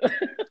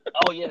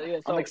 Oh yeah.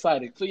 So, I'm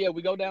excited. So yeah,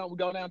 we go down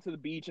to the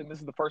beach, and this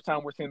is the first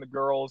time we're seeing the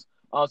girls.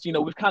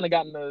 So we've kind of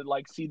gotten to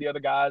like see the other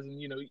guys,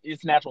 and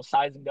it's natural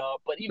sizing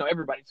up, but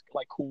everybody's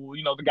like cool.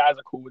 The guys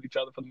are cool with each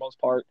other for the most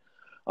part.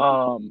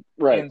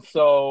 Right. And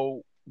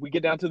so we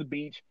get down to the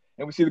beach,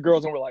 and we see the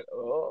girls, and we're like,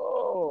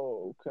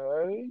 oh,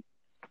 okay.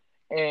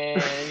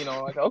 And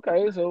like,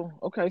 okay,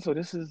 so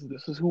this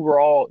is who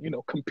we're all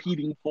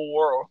competing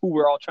for, or who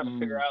we're all trying to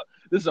figure out.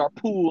 This is our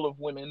pool of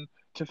women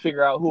to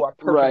figure out who our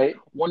perfect. Right.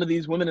 One of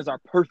these women is our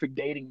perfect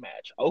dating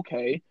match.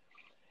 Okay.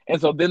 And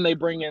so then they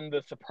bring in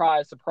the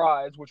surprise,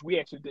 which we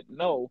actually didn't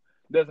know.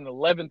 There's an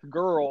 11th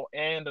girl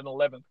and an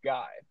 11th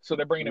guy. So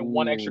they're bringing in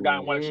one extra guy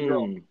and one extra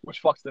girl,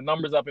 which fucks the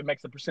numbers up. It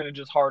makes the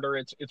percentages harder.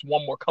 It's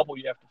one more couple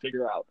you have to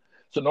figure out.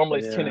 So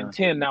normally it's 10 and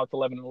 10. Now it's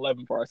 11 and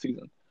 11 for our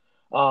season.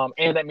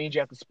 And that means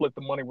you have to split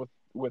the money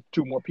with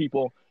two more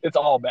people. It's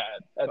all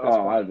bad at this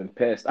point. I'd have been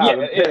pissed. I'd have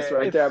been pissed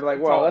right there. I'd be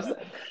like, well, that's...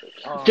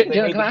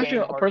 Can I ask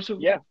you a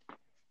personal... Yeah.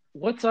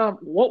 What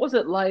was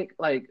it like?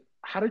 Like,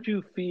 how did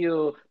you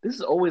feel? This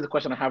is always a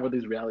question I have with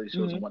these reality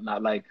shows and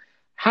whatnot. Like,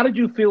 how did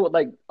you feel with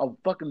like a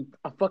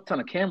fuck ton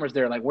of cameras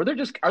there? Like,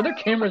 are there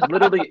cameras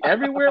literally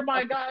everywhere?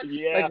 My God!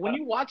 Yeah. Like when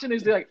you watching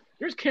this, like,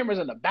 there's cameras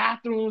in the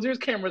bathrooms, there's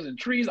cameras in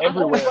trees.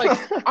 Everywhere.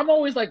 I'm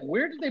always like,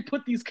 where did they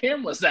put these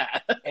cameras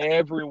at?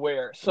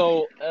 Everywhere.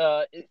 So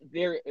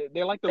they're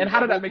like the. And how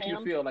did that make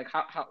you feel? Like,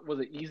 how was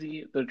it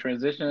easy the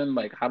transition?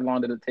 Like, how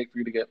long did it take for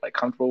you to get like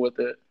comfortable with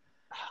it?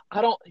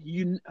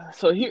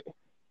 So here.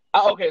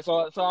 Okay,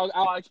 so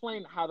I'll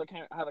explain how the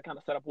kind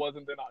of setup was,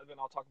 and then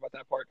I'll talk about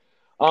that part.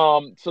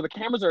 So the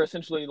cameras are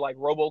essentially like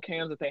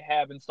RoboCams that they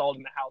have installed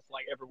in the house,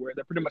 like everywhere.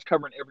 They're pretty much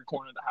covering every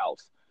corner of the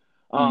house.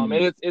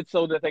 And it's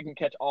so that they can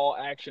catch all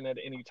action at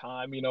any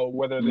time,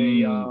 whether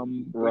they,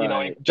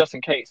 just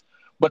in case.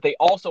 But they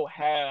also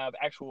have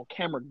actual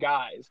camera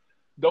guys.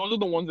 Those are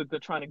the ones that they're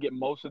trying to get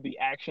most of the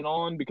action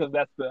on, because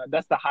that's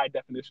the high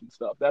definition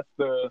stuff. That's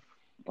the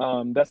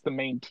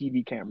main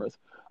TV cameras.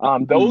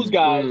 Those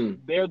guys,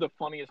 they're the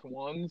funniest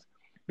ones,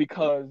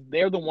 because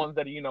they're the ones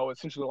that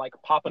essentially like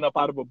popping up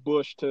out of a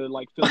bush to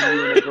like film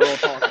you and a girl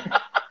talking.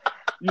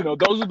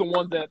 Those are the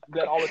ones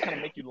that always kind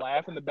of make you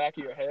laugh in the back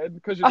of your head,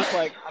 because you're just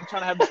like, I'm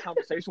trying to have this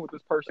conversation with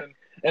this person,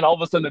 and all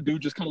of a sudden the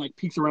dude just kind of like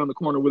peeks around the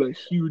corner with a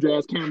huge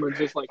ass camera and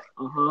just like,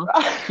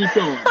 keep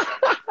going.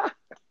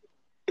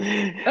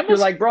 You're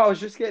like, bro, I was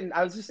just in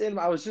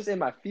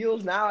my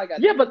feels now. I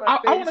got but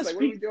I want to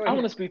speak. I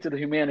want to speak to the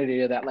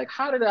humanity of that. Like,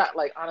 how did that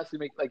like honestly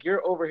make like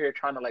you're over here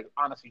trying to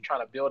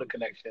build a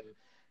connection,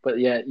 but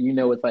yet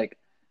it's like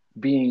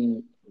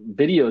being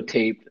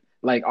videotaped.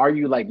 Like, are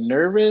you like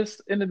nervous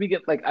in the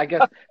beginning? Like, I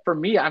guess for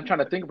me, I'm trying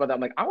to think about that.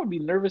 Like, I would be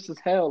nervous as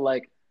hell,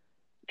 like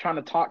trying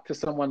to talk to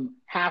someone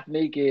half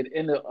naked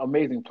in an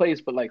amazing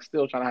place, but like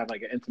still trying to have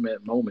like an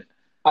intimate moment.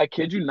 I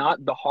kid you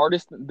not. The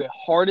hardest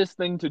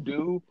thing to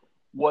do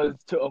was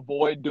to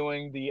avoid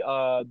doing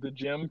the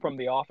Jim from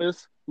The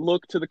Office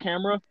look to the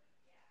camera.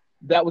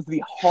 That was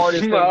the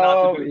hardest thing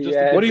not to do.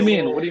 What do you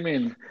mean? What do you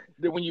mean?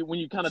 When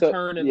you kind of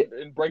turn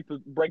and break the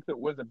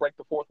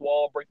fourth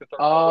wall, break the third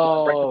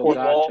wall, break the fourth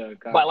wall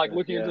by like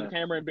looking into the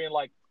camera and being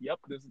like, "Yep,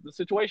 this is the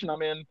situation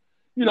I'm in."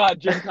 How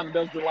Jim kind of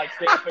does the like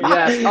state face.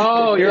 Yes.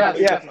 Oh, yes.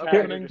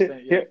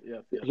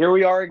 Here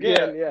we are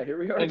again. Yeah, here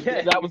we are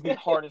again. That was the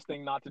hardest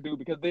thing not to do,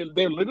 because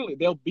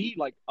they'll be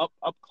like up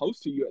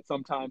close to you at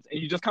sometimes, and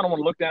you just kind of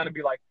want to look down and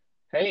be like,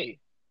 "Hey,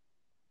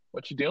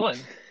 what you doing?"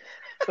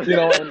 But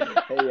they'll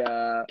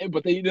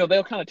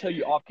kind of tell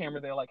you off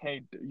camera. They're like,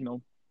 "Hey,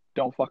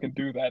 don't fucking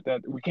do that.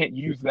 That we can't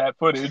use that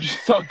footage,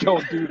 so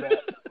don't do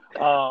that."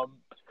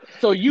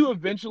 So you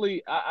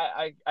eventually,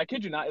 I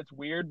kid you not, it's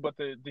weird, but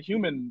the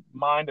human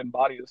mind and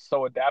body is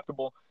so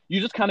adaptable. You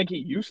just kind of get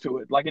used to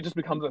it. Like it just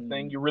becomes a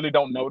thing. You really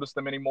don't notice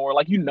them anymore.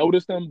 Like you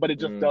notice them, but it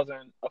just Mm,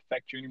 doesn't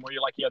affect you anymore.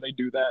 You're like, yeah, they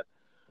do that.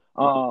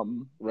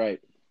 right.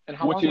 And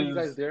how Which long were you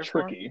guys is there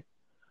for? tricky.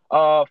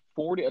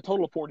 40, a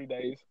total of 40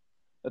 days.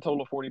 A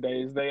total of 40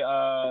 days. They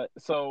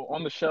so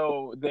on the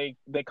show they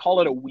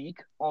call it a week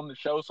on the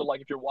show. So like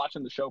if you're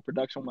watching the show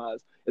production wise,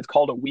 it's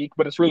called a week,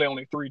 but it's really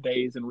only 3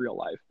 days in real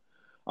life.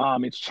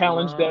 It's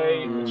challenge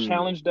day,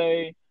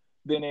 Mm.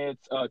 then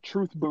it's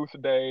truth booth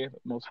day,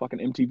 most fucking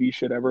MTV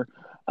shit ever.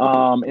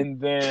 And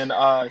then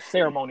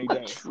ceremony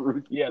day.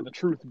 Truth. Yeah, the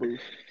truth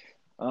booth.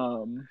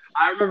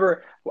 I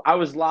remember I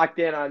was locked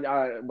in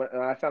on when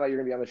I found out you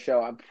were gonna be on the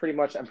show. I'm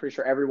pretty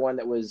sure everyone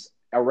that was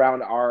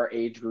around our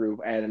age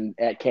group and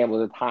at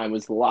Campbell at the time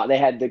was locked. They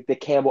had the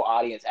Campbell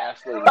audience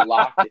absolutely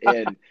locked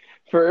in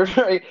to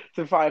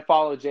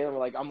follow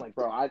Jalen. I'm like,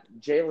 bro,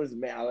 Jalen's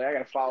man. Like, I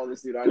gotta follow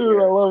this dude on Dude, I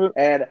here. love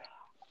it.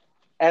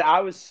 And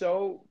I was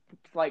so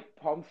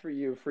pumped for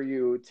you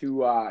to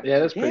Yeah,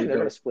 that's damn, pretty they're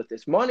gonna dope. split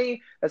this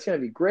money. That's gonna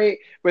be great.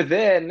 But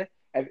then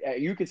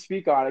you could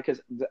speak on it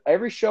because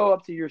every show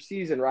up to your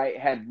season, right,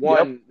 had Yep.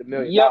 won the $1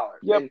 million.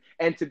 Yep.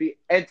 And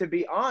to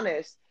be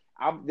honest,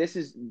 this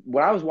is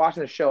when I was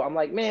watching the show. I'm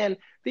like, man,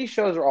 these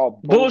shows are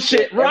all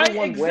bullshit. Right?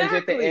 Everyone wins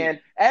at the Exactly.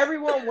 end.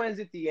 Everyone wins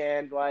at the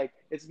end. Like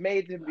it's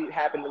made to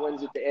happen to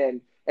wins at the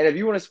end. And if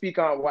you want to speak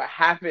on what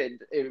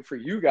happened for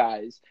you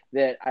guys,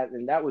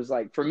 and that was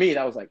like for me,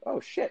 that was like, oh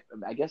shit,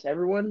 I guess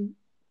everyone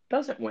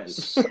doesn't win.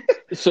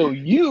 So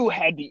you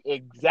had the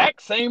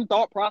exact same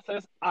thought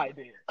process I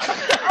did.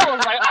 I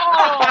was like,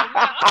 oh man,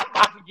 I'm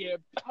about to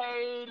get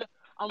paid.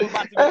 I'm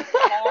about to get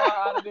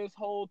far out of this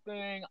whole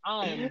thing.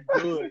 I am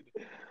good.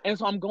 And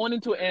so I'm going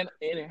into it,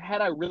 and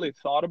had I really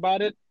thought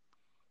about it,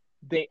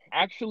 they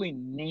actually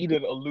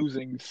needed a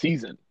losing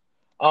season.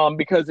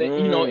 Because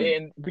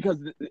and because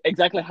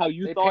exactly how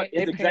you thought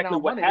is exactly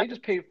what money. happened. They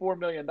just paid $4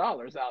 million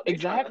out.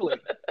 Exactly.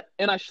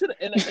 And I should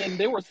and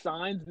there were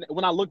signs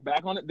when I look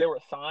back on it, there were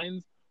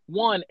signs.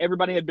 One,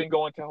 everybody had been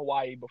going to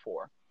Hawaii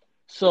before.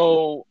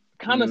 So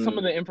kind of some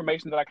of the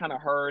information that I kind of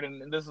heard,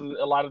 and this is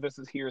a lot of this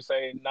is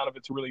hearsay, none of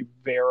it's really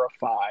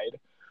verified.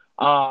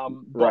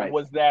 But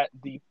was that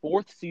the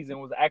fourth season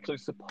was actually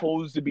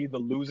supposed to be the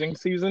losing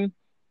season.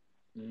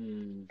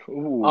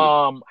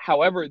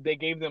 However, they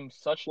gave them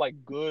such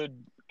good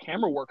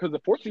camera work because the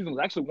fourth season was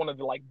actually one of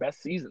the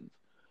best seasons.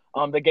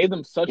 They gave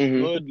them such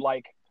good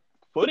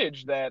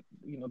footage that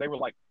they were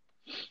like,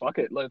 fuck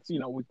it, let's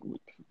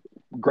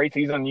great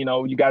season.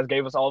 You guys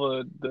gave us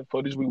all the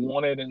footage we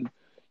wanted, and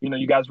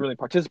you guys really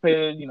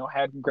participated.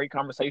 Had great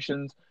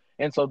conversations,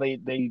 and so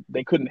they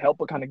couldn't help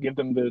but kind of give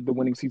them the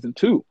winning season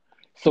too.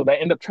 So they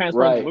end up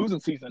transferring the losing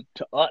season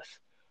to us.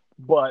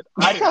 But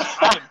I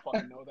didn't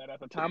fucking know that at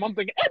the time. I'm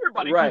thinking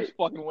everybody keeps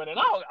fucking winning.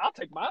 I'll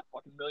take my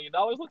fucking $1 million.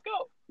 Let's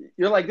go.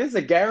 You're like, this is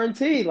a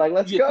guarantee. Like,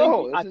 let's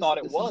go. I thought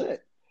it was.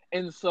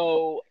 And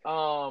so,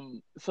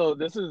 so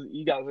this is,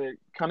 you guys are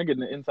kind of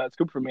getting the inside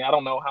scoop from me. I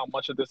don't know how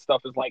much of this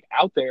stuff is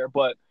out there,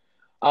 but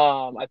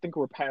I think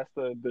we're past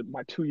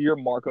my 2-year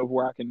mark of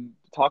where I can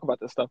talk about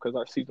this stuff because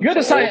our season. You had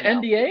to sign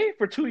an NDA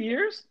for 2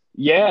 years?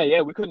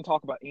 Yeah, we couldn't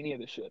talk about any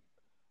of this shit.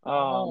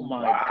 Oh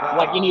my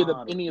God!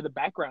 Any of the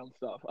background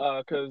stuff.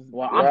 Because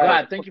I'm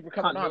glad. Thank you for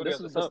coming on. This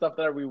is the stuff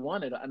that we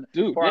wanted. And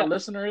dude, for our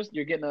listeners,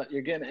 you're getting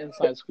an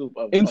inside scoop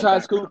of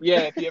scoop.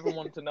 Yeah, if you ever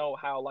wanted to know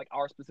how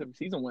our specific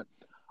season went,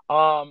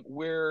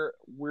 we're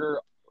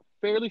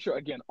fairly sure.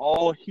 Again,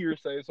 all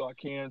hearsay, so I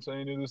can't say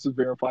any of this is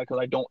verified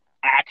because I don't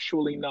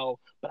actually know.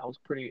 But I was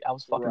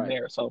fucking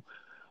there. So,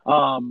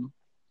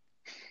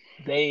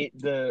 they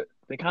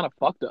kind of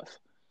fucked us.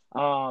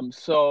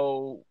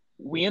 So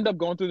we end up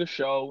going through the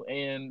show,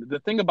 and the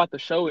thing about the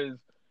show is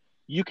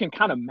you can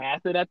kind of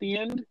math it at the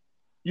end.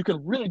 You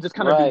can really just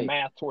kind of do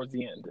math towards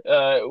the end.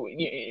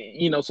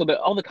 So that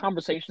all the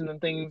conversations and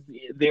things,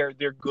 they're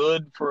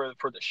good for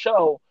the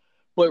show,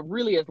 but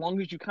really as long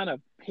as you kind of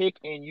pick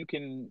and you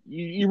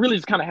really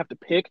just kind of have to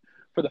pick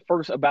for the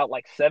first about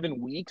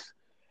 7 weeks.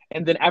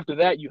 And then after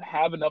that, you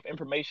have enough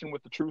information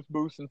with the truth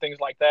boosts and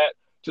things like that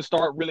to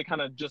start really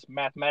kind of just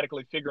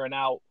mathematically figuring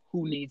out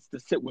who needs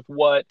to sit with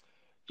what.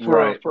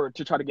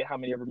 To try to get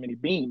ever many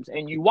beams.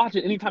 And you watch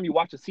it, anytime you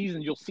watch a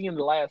season, you'll see in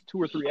the last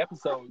 2 or 3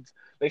 episodes,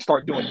 they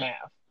start doing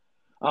math.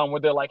 Where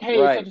they're like, hey,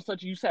 such and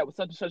such, you sat with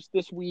such and such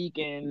this week,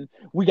 and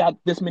we got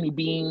this many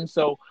beams,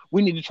 so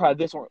we need to try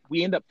this one.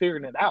 We end up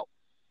figuring it out.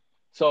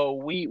 So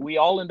we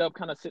all end up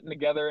kind of sitting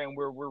together, and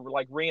we're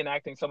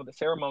reenacting some of the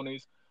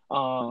ceremonies.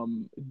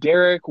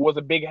 Derek was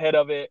a big head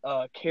of it.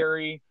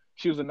 Carrie,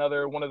 she was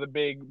another one of the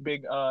big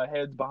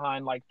heads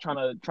behind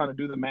trying to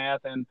do the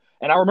math. And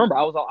I remember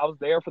I was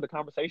there for the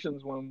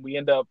conversations when we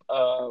end up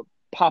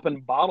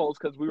popping bottles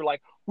because we were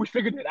like, we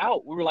figured it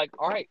out. We were like,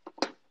 all right.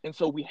 And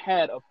so we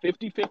had a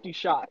 50-50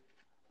 shot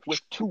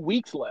with 2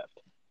 weeks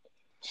left.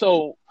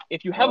 So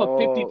if you have a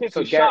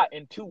 50-50 shot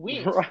in 2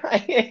 weeks,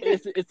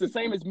 it's the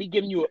same as me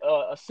giving you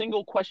a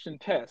single question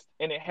test,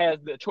 and it has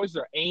the choices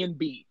are A and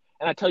B.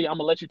 And I tell you, I'm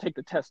going to let you take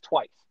the test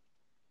twice.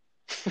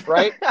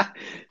 right?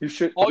 You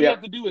should. All you Yep.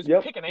 have to do is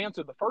Yep. pick an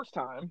answer the first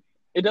time.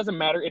 It doesn't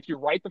matter if you're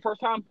right the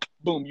first time,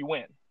 boom, you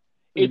win.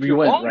 If You you're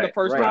win, wrong the right,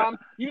 first right. time,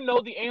 you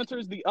know the answer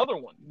is the other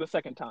one the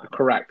second time.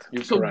 Correct.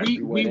 So Correct. we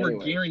You win were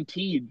anyway.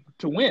 guaranteed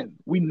to win.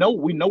 We know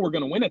we're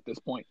going to win at this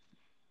point.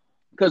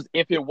 Because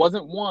if it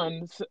wasn't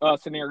one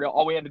scenario,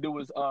 all we had to do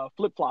was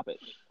flip flop it.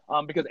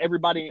 Because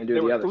everybody, And do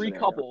there the were other 3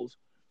 scenario. couples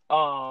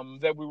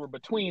that we were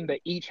between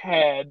that each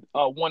had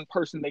one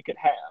person they could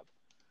have.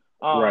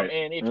 Right.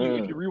 And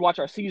if you rewatch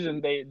our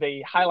season,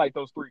 they highlight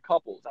those 3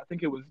 couples. I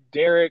think it was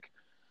Derek,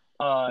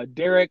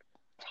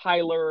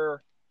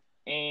 Tyler,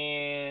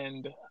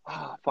 and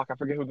I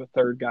forget who the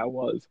third guy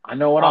was. I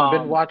know what I've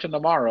been watching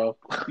tomorrow.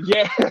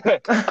 Yeah,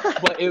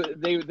 but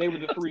they were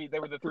the 3. They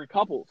were the 3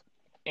 couples,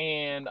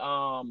 and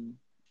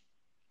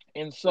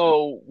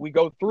so we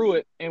go through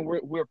it, and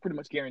we're pretty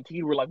much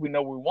guaranteed. We're like, we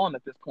know we won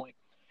at this point.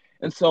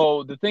 And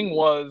so the thing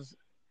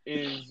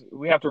is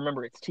we have to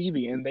remember it's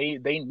TV, and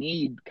they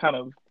need kind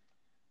of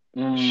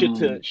shit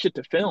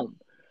to film,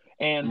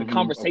 and the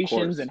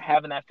conversations and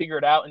having that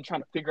figured out and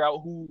trying to figure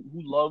out who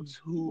loves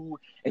who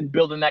and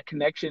building that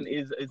connection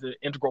is an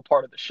integral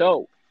part of the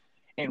show.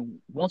 And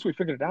once we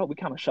figured it out, we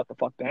kind of shut the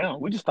fuck down.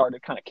 We just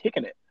started kind of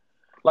kicking it.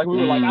 Like we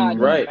were like, it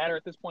doesn't matter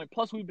at this point.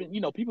 Plus we've been,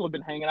 people have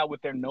been hanging out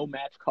with their no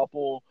match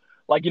couple.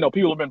 Like,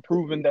 people have been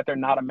proving that they're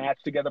not a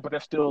match together, but they're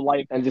still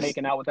like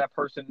making out with that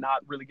person,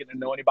 not really getting to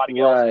know anybody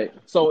else.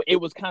 So it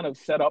was kind of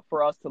set up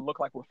for us to look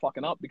like we're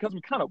fucking up because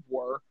we kind of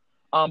were.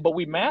 But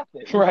we mathed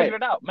it. We figured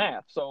it out,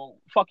 math. So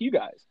fuck you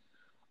guys.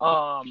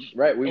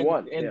 We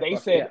won. And they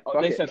said,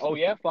 oh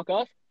yeah, fuck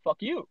us,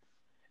 fuck you.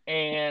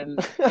 And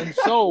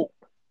so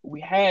we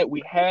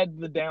had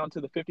the down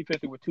to the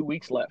 50-50 with 2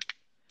 weeks left.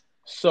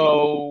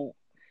 So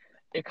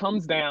it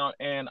comes down,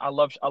 and I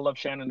love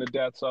Shannon to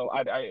death. So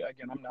I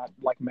again, I'm not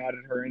like mad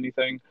at her or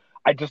anything.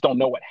 I just don't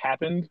know what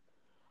happened.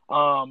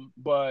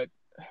 But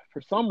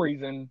for some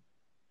reason,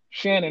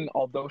 Shannon,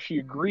 although she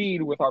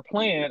agreed with our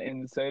plan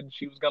and said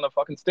she was gonna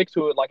fucking stick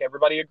to it like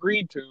everybody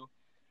agreed to,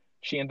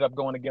 she ended up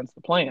going against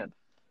the plan.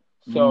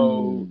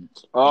 So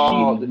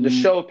the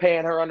show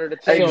paying her under the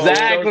table.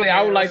 Exactly.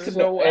 I would like to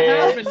know what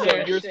happened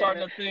there. You're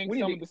starting to think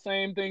some of the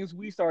same things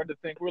we started to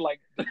think. We're like,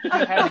 you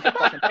had to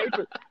fucking pay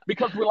for it.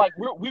 Because we're like,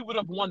 we would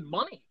have won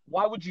money.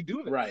 Why would you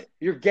do this? Right.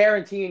 You're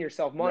guaranteeing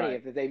yourself money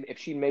if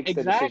she makes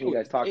the decision you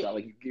guys talked about.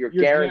 Like you're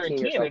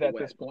guaranteeing yourself it at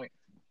this point.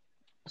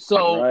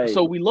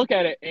 So we look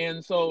at it,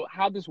 and so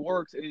how this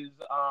works is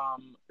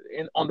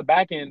on the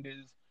back end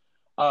is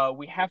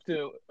we have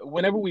to,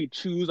 whenever we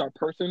choose our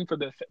person for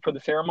the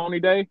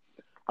ceremony day,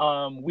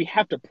 we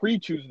have to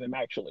pre-choose them.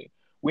 Actually,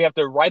 we have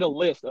to write a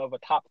list of a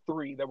top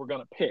 3 that we're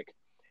going to pick,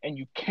 and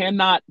you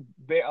cannot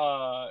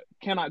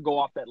go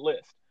off that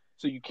list.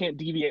 So you can't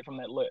deviate from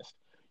that list.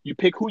 You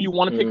pick who you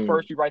want to pick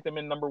first. You write them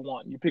in number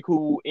 1. You pick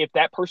who, if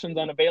that person's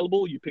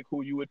unavailable, you pick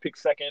who you would pick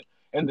second,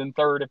 and then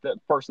third if the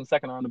first and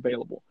second are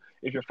unavailable.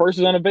 If your first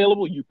is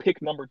unavailable, you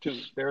pick number 2.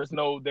 There is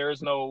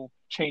no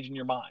change in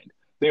your mind.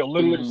 They'll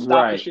literally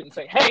stop the shit and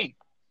say, "Hey,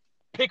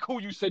 pick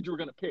who you said you were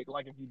going to pick."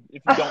 Like if you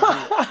don't do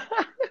it.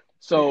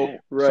 So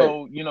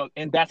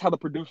and that's how the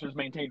producers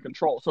maintain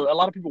control. So a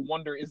lot of people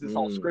wonder, is this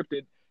all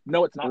scripted?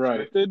 No, it's not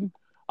scripted.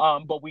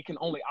 But we can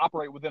only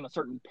operate within a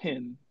certain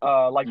pin.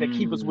 Like they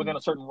keep us within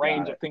a certain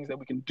range of things that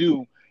we can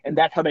do, and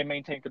that's how they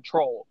maintain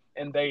control.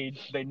 And they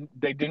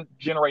didn't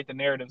generate the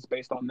narratives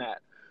based on that.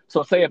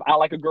 So say if I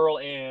like a girl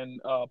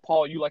and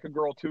Paul, you like a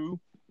girl too,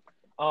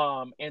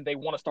 and they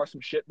want to start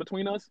some shit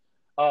between us,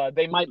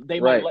 they might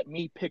let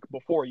me pick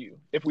before you.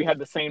 If we had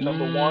the same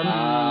number 1,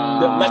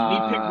 they'll let me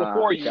pick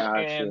before you.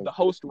 Gotcha. And the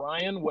host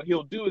Ryan, what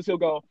he'll do is he'll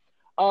go,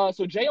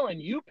 so Jalen,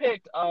 you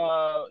picked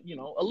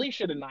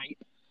Alicia tonight.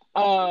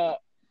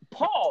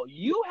 Paul,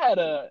 you had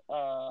a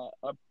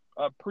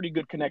pretty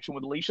good connection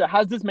with Alicia. How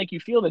does this make you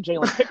feel that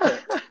Jalen picked her?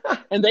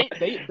 And they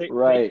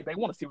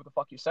want to see what the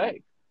fuck you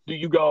say. Do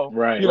you go,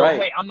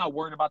 hey, I'm not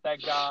worried about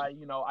that guy.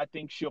 I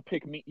think she'll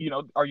pick me.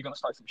 Are you going to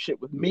start some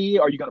shit with me?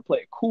 Are you going to play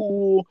it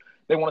cool?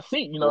 They want to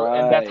see,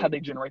 and that's how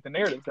they generate the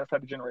narratives. That's how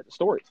they generate the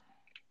stories.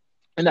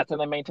 And that's how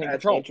they maintain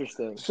control.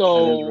 Interesting.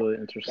 So, that is really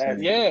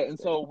interesting. And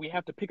so we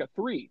have to pick a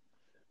 3.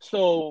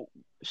 So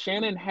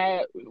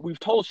we've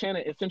told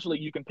Shannon, essentially,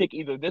 you can pick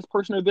either this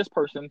person or this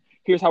person.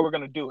 Here's how we're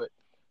going to do it.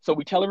 So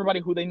we tell everybody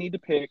who they need to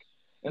pick.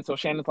 And so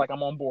Shannon's like,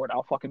 I'm on board.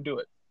 I'll fucking do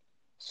it.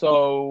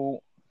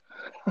 So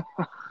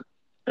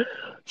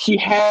she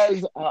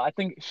has, I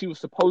think she was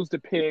supposed to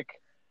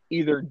pick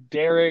either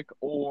Derek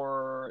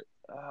or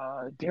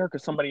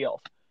somebody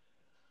else.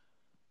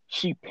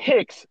 She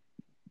picks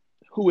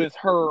who's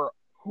her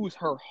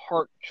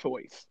heart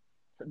choice.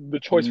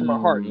 The choice from her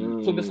heart.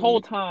 So this whole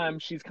time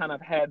she's kind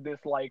of had this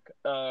like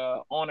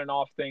on and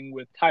off thing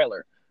with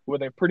Tyler, where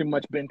they've pretty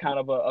much been kind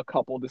of a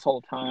couple this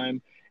whole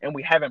time, and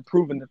we haven't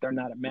proven that they're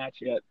not a match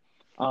yet.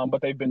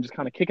 But they've been just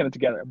kind of kicking it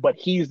together. But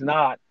he's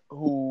not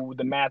who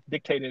the math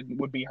dictated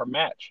would be her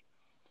match.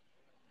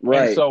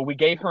 Right. And so we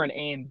gave her an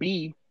A and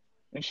B,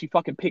 and she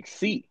fucking picked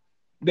C.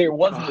 There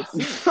wasn't a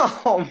C.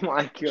 Oh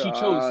my god. She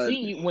chose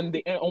C when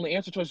the only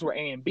answer choices were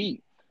A and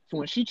B. So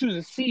when she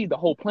chooses C, the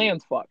whole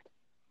plan's fucked.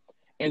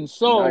 And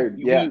so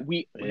Yeah.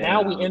 we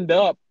now we end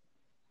up,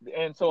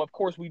 and so of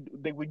course we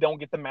don't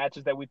get the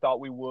matches that we thought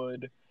we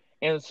would,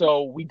 and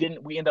so we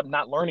end up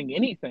not learning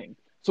anything.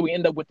 So we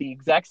end up with the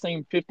exact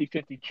same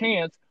 50-50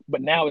 chance,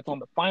 but now it's on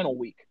the final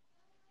week.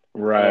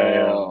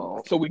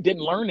 Right. So we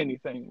didn't learn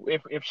anything.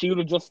 If she would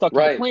have just stuck to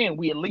the plan,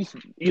 we at least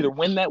either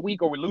win that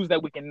week or we lose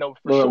that week and know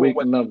for sure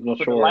what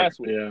for the last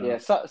week. Yeah.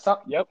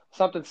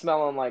 Something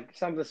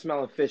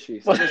smelling fishy.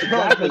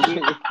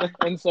 Exactly.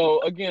 And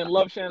so again,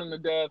 love Shannon to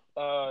death.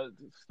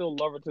 Still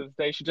love her to this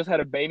day. She just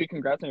had a baby.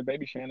 Congrats on your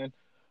baby, Shannon.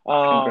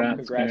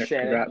 Congrats,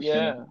 Shannon.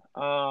 Yeah.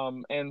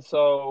 And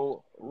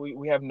so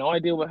we have no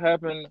idea what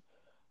happened.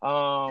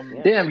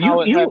 Damn,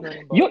 you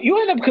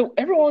end up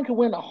everyone could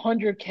win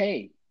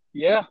 $100K.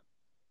 Yeah.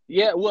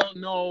 Well,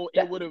 no,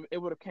 it would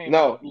have came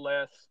out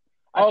less.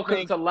 Because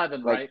it's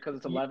 11, right? Because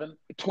it's 11.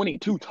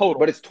 22 total.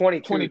 But it's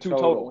 22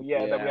 total.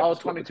 Yeah. Yeah.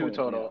 22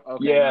 total.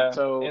 Okay. Yeah.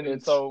 So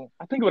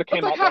I think it would have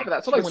came out half of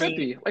that. So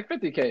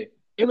 50K.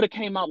 It would have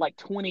came out like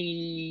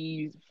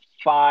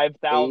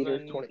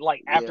 25,000,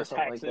 like after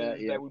taxes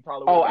that we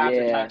probably.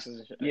 After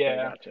taxes.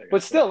 Yeah. Gotcha.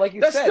 But still, like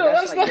you said,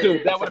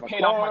 dude, that would have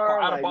paid off my car.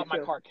 I'd have bought my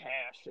car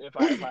cash if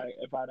I'd have had.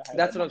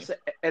 That's what I'm saying,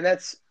 and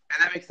that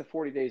makes the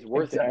 40 days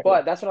worth it.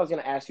 But that's what I was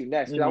going to ask you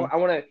next. I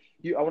want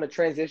to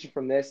transition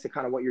from this to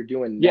kind of what you're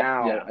doing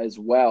now as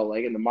well,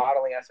 like in the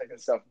modeling aspect and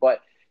stuff.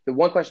 But the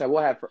one question I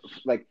will have,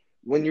 like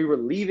when you were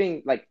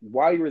leaving, like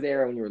while you were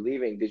there, when you were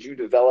leaving, did you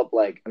develop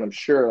like, and I'm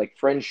sure like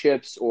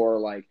friendships or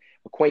like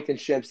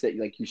acquaintanceships that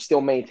like you still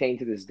maintain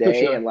to this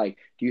day? Sure. And like,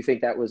 do you think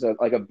that was a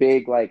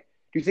big, like,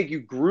 do you think you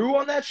grew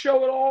on that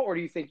show at all, or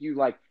do you think you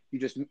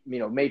just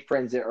made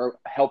friends that are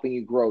helping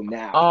you grow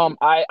now?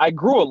 I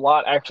grew a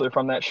lot actually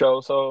from that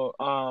show. So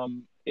I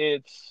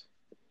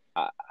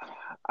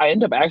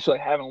end up actually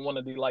having one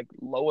of the like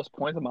lowest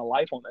points of my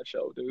life on that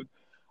show, dude.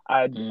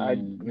 I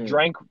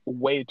drank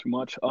way too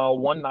much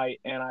one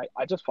night, and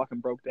I just fucking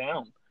broke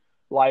down.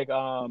 Like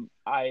on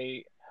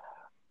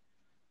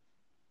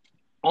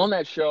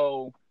that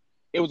show,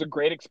 it was a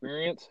great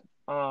experience.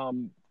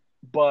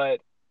 But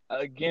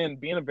again,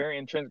 being a very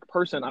intrinsic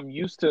person, I'm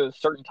used to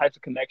certain types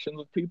of connections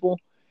with people,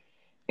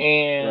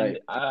 and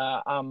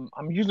I'm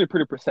usually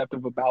pretty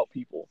perceptive about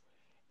people.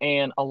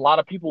 And a lot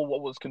of people,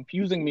 what was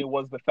confusing me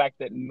was the fact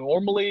that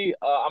normally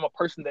I'm a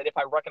person that if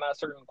I recognize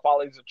certain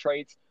qualities or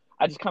traits,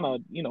 I just kind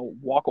of,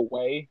 walk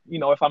away.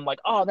 If I'm like,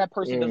 oh, that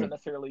person doesn't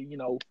necessarily,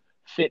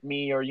 fit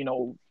me, or,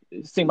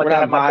 seem like I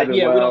have my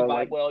we don't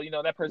vibe well.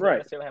 That person doesn't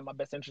necessarily have my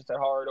best interest at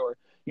heart, or,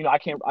 I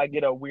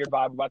get a weird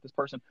vibe about this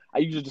person. I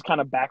usually just kind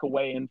of back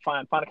away and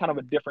find a kind of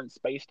a different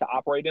space to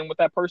operate in with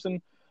that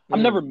person.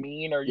 I'm never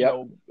mean or,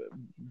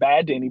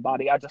 bad to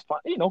anybody. I just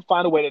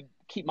find a way to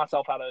keep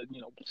myself out of,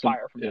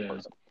 fire from that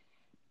person.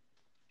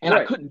 And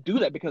I couldn't do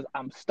that because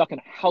I'm stuck in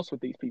a house with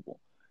these people.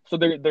 So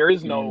there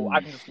is no,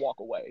 I can just walk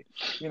away,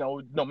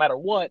 no matter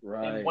what.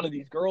 Right. And one of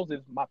these girls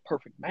is my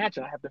perfect match,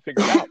 and I have to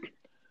figure it out.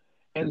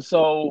 And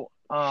so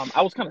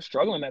I was kind of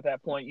struggling at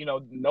that point.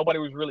 Nobody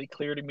was really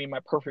clear to me my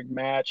perfect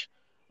match.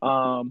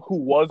 Who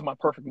was my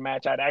perfect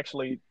match? I'd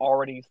actually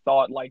already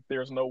thought like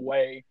there's no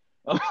way.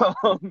 It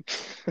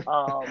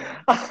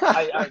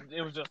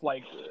was just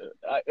like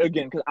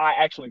again, because I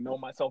actually know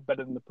myself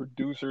better than the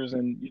producers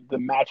and the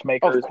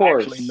matchmakers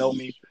actually know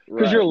me,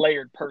 because you're a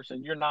layered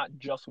person. You're not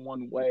just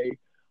one way.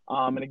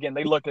 And again,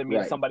 they looked at me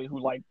as somebody who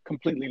like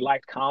completely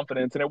lacked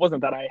confidence, and it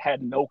wasn't that I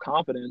had no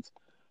confidence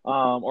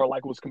or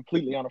like was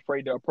completely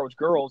unafraid to approach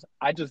girls.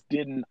 I just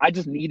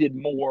needed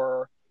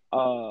more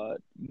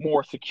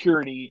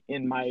security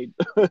in my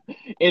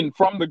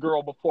from the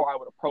girl before I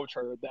would approach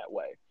her that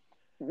way.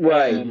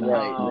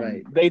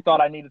 Right. They thought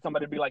I needed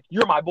somebody to be like,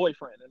 "You're my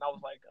boyfriend," and I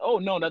was like, "Oh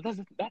no, that's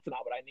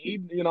not what I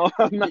need."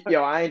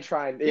 I ain't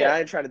trying.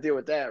 I ain't trying to deal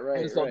with that.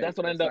 Right. And so that's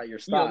what I ended up.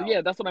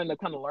 That's what I ended up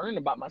kind of learning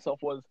about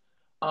myself was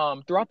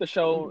throughout the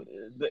show,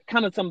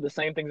 kind of some of the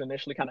same things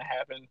initially kind of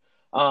happened.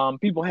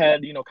 People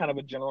had kind of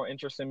a general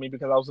interest in me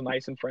because I was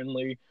nice and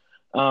friendly,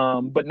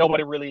 but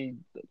nobody really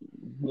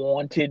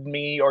wanted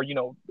me or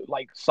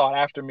like sought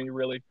after me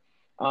really.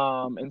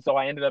 And so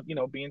I ended up,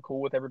 being cool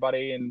with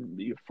everybody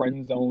and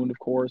friend zoned, of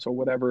course, or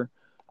whatever.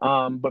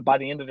 But by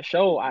the end of the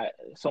show,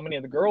 so many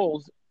of the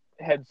girls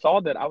had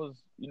saw that I was,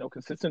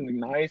 consistently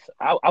nice.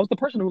 I was the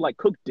person who like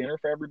cooked dinner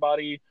for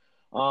everybody.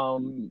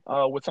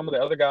 With some of the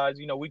other guys,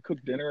 we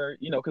cooked dinner,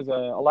 because a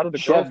lot of the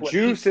girls Chef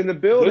Juice in the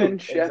building.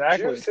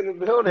 Exactly. Juice in the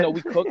building.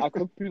 I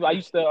cooked people. I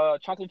used to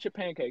chocolate chip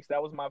pancakes.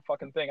 That was my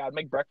fucking thing. I'd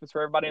make breakfast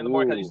for everybody in the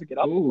morning. I used to get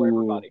up for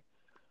everybody.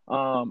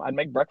 I'd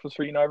make breakfast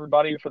for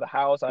everybody for the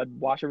house. I'd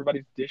wash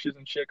everybody's dishes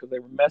and shit because they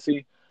were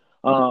messy.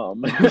 If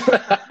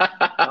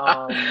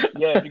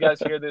you guys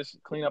hear this,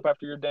 clean up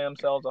after your damn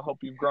selves. I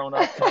hope you've grown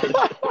up.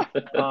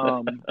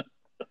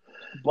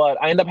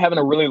 But I ended up having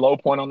a really low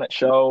point on that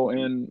show,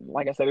 and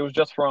like I said, it was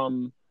just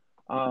from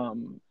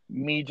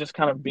me just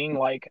kind of being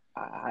like,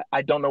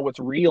 I don't know what's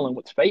real and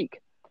what's fake.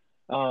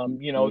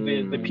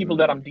 The people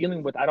that I'm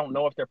dealing with, I don't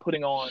know if they're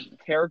putting on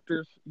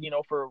characters,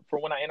 for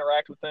when I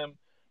interact with them.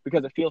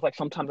 Because it feels like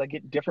sometimes I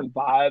get different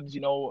vibes,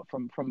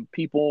 from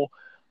people.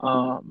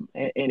 And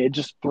it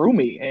just threw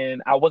me.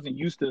 And I wasn't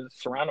used to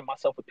surrounding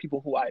myself with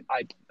people who I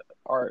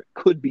or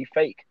could be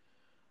fake.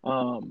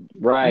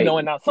 Right.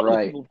 And now some of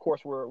the people, of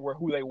course, were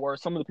who they were.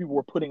 Some of the people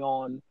were putting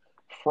on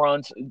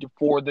fronts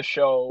for the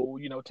show,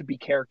 to be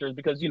characters,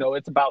 because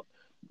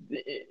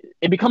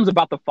it becomes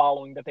about the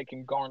following that they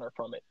can garner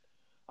from it.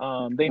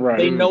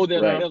 They know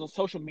that there's a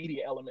social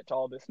media element to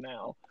all this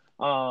now,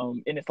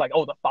 and it's like,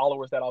 oh, the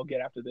followers that I'll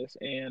get after this.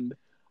 And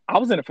I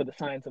was in it for the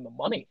science and the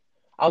money.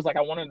 I was like,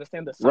 I want to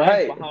understand the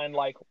science behind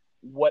like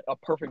what a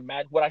perfect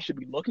match, what I should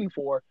be looking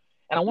for,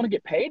 and I want to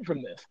get paid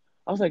from this.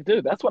 I was like,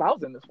 dude, that's what I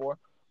was in this for.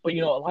 But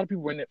a lot of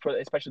people were in it for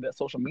especially that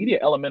social media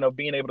element of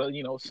being able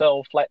to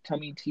sell flat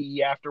tummy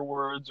tea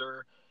afterwards,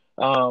 or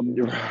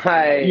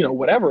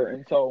whatever.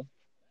 And so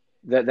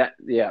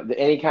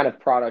any kind of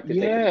product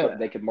that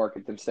they could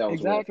market themselves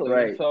exactly with.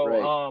 Right. So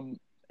right.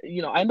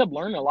 I ended up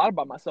learning a lot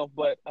about myself,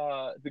 but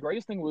the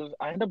greatest thing was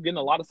I ended up getting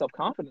a lot of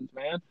self-confidence,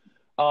 man,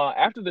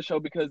 after the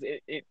show, because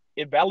it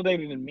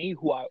validated in me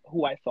who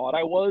I thought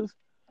I was,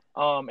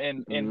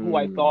 and who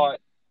I thought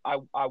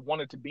I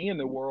wanted to be in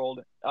the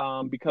world,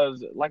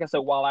 because like I said,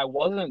 while I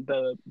wasn't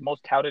the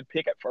most touted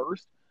pick at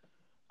first,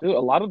 dude, a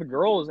lot of the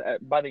girls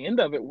by the end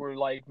of it were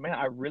like, man,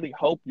 I really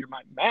hope you're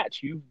my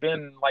match. You've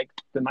been like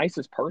the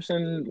nicest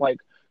person, like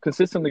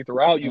consistently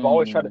throughout. You've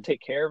always tried to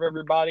take care of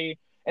everybody.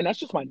 And that's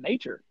just my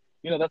nature.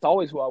 That's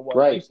always who I was.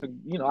 Right. I used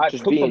to, I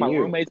just cooked for my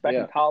roommates back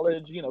in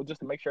college, just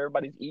to make sure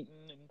everybody's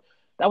eating. And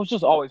that was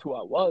just always who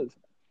I was.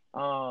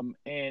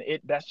 And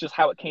that's just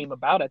how it came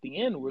about at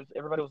the end, was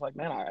everybody was like,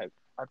 man, I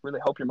really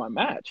hope you're my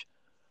match.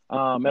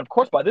 And of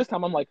course, by this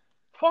time I'm like,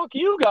 fuck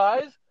you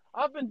guys.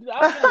 I've been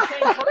the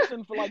same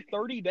person for like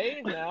 30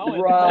 days now.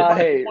 And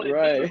right.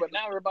 Me, but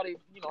now everybody,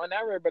 and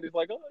now everybody's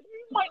like, oh,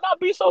 you might not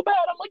be so bad.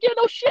 I'm like, yeah,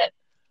 no shit.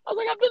 I was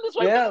like, I've been this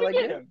way from the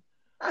beginning.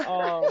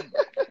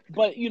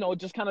 But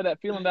just kind of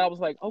that feeling that I was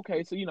like,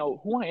 okay, so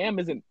who I am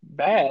isn't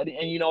bad.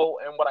 And and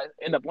what I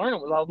end up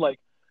learning was, I was like,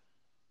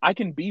 I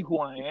can be who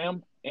I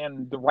am,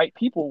 and the right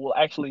people will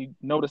actually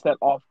notice that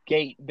off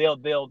gate. They'll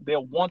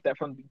want that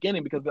from the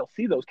beginning, because they'll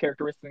see those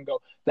characteristics and go,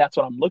 that's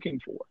what I'm looking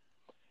for.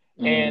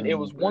 And it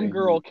was one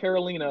girl,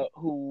 Carolina,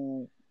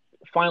 who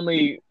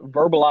finally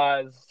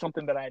verbalized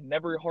something that I had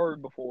never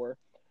heard before.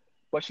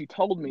 But she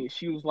told me,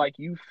 she was like,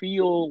 you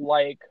feel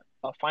like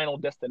a final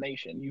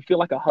destination. You feel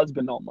like a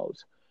husband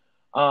almost.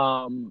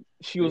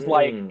 She was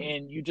like,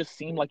 and you just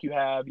seem like you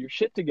have your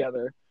shit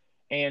together.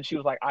 And she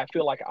was like, I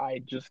feel like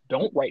I just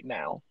don't right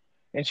now.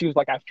 And she was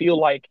like, I feel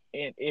like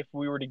if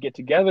we were to get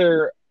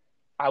together,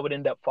 I would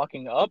end up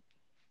fucking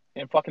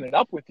it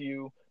up with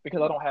you,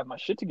 because I don't have my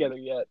shit together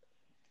yet.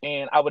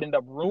 And I would end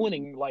up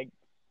ruining, like,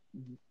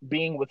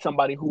 being with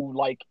somebody who,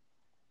 like,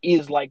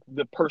 is, like,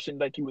 the person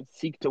that you would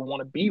seek to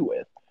want to be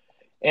with.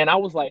 And I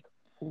was like,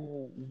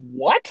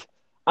 what?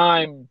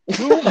 I'm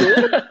too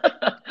good?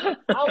 I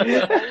was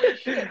like, holy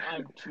shit,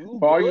 I'm too good?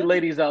 For all you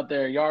ladies out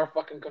there, y'all are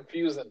fucking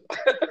confusing.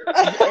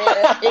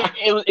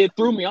 It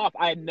threw me off.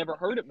 I had never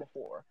heard it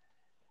before.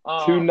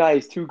 Too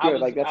nice, too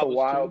good. That's a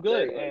wild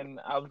good thing.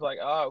 And I was like,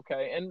 oh,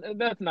 okay. And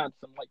that's not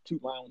some like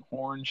toot my own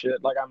horn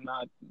shit. Like, I'm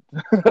not.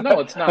 No,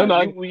 it's not.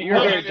 You're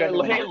very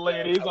genuine. Hey,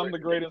 ladies, I'm the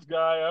greatest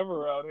guy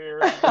ever out here.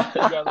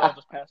 You guys all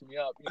just passing me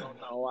up.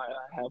 No, I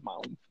have my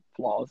own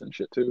flaws and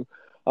shit too.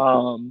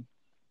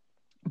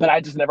 But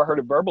I just never heard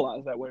it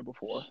verbalized that way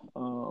before.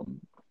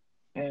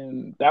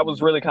 And that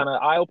was really kind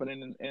of eye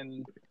opening.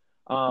 And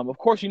of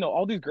course,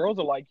 all these girls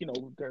are like,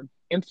 they're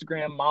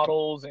Instagram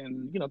models,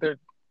 and they're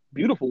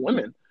beautiful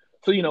women.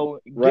 So,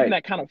 getting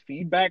that kind of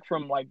feedback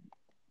from, like,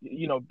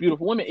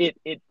 beautiful women,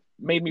 it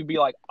made me be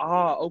like,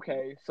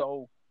 okay,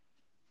 so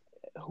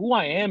who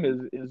I am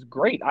is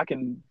great. I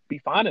can be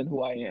fine in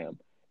who I am.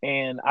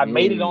 And I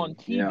made it on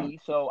TV,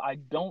 so I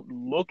don't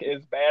look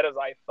as bad as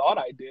I thought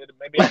I did.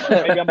 Maybe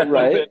I'm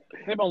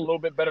a little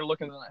bit better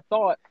looking than I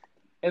thought.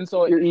 And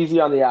so you're easy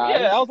on the eyes.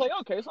 Yeah, I was like,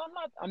 okay, so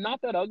I'm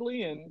not that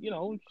ugly, and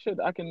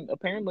I can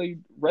apparently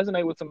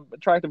resonate with some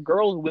attractive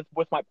girls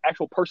with my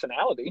actual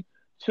personality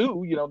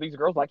too. These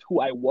girls liked who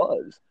I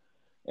was,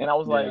 and I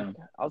was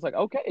like,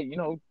 okay,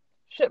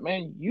 shit,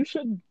 man, you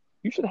should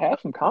have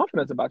some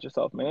confidence about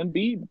yourself, man.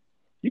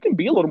 You can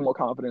be a little more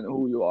confident in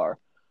who you are.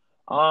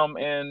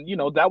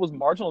 And that was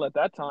marginal at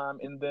that time,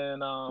 and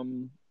then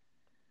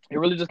it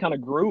really just kind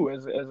of grew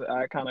as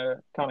I kind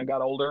of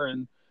got older.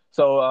 And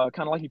so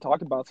kind of like you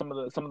talked about, some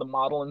of the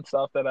modeling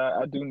stuff that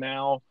I do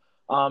now,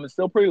 it's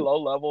still pretty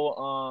low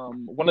level.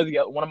 One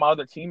of my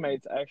other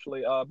teammates,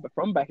 actually,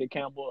 from back at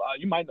Campbell,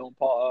 you might know him,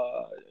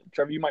 Paul,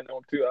 Trevor, you might know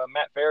him too,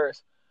 Matt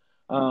Ferris.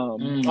 Oh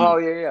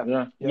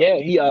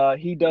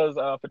He does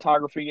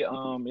photography.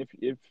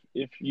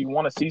 If you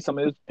want to see some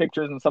of his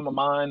pictures and some of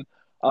mine,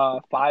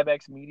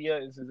 5X Media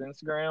is his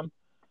Instagram.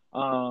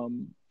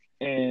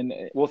 And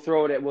we'll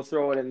throw it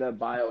in the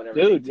bio and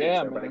everything. Dude, yeah,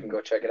 so everybody can go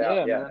check it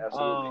out. Yeah, man.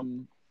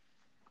 absolutely.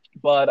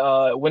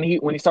 But when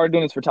he started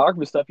doing his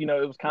photography stuff,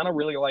 it was kind of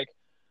really like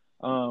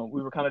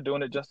we were kind of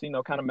doing it just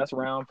kind of mess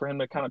around, for him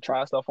to kind of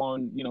try stuff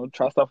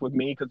with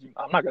me, because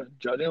I'm not gonna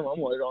judge him. I'm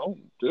like, oh,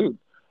 dude.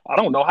 I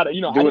don't know how to,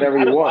 Do whatever I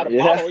you don't know how want. to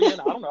Yeah. model. You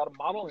know, I don't know how to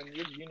model, and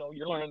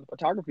you're learning the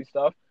photography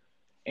stuff.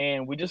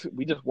 And we just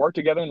worked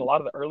together. And a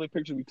lot of the early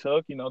pictures we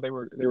took, they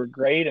were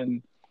great.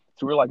 And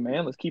so we were like,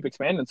 man, let's keep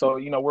expanding. So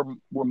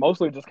we're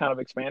mostly just kind of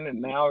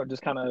expanding now, or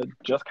just kind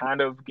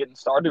of getting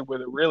started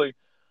with it, really.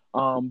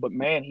 But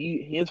man,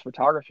 his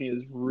photography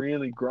is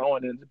really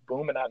growing and it's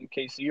booming out in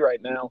KC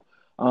right now.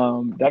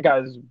 That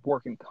guy's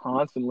working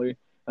constantly,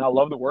 and I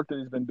love the work that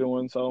he's been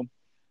doing. So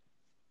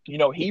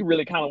he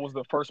really kind of was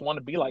the first one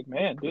to be like,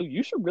 man, dude,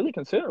 you should really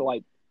consider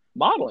like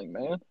modeling,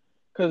 man.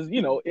 Because,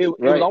 it was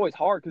Right. always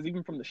hard because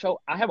even from the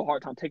show, I have a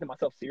hard time taking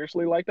myself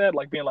seriously like that,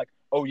 like being like,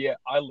 oh, yeah,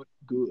 I look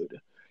good.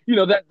 Right.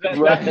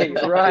 It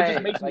just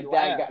Right. makes me Like that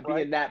laugh, guy right?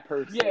 being that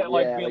person. Yeah,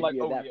 like Yeah. being Like like,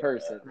 being oh, that yeah,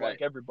 person. Right.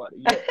 like everybody,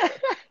 yeah.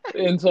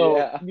 And so,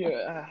 Yeah.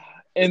 yeah.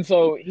 And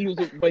so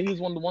but he was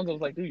one of the ones that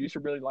was like, dude, you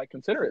should really like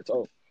consider it.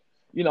 So,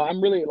 I'm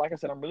really, like I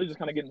said, I'm really just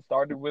kind of getting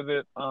started with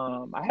it.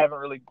 I haven't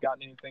really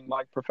gotten anything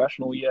like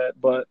professional yet,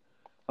 but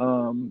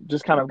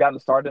just kind of gotten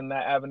started in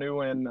that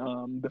avenue. And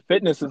the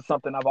fitness is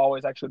something I've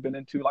always actually been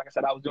into. Like I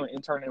said, I was doing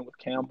interning with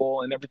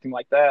Campbell and everything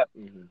like that.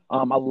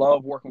 Mm-hmm. I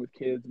love working with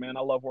kids, man.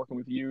 I love working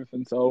with youth.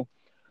 And so,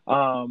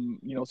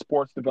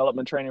 sports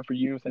development training for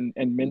youth and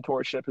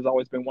mentorship has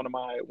always been one of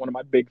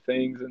my big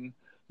things. And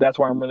that's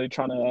where I'm really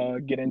trying to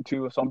get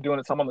into. So I'm doing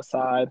it some on the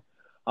side.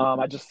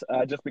 I just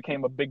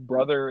became a big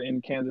brother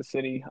in Kansas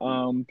City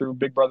through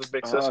Big Brothers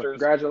Big Sisters.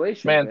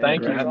 Congratulations, Man, man.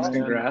 thank you, That's Congrats, awesome.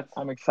 man. congrats.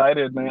 I'm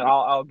excited, man.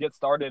 I'll get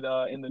started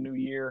in the new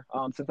year.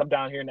 Since I'm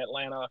down here in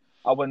Atlanta,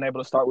 I wasn't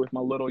able to start with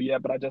my little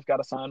yet, but I just got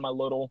to sign my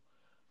little.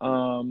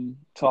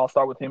 So I'll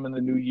start with him in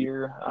the new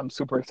year. I'm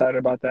super excited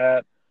about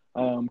that.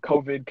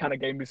 COVID kind of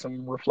gave me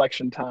some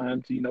reflection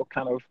time to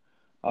kind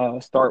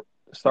of start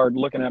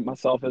looking at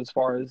myself as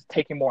far as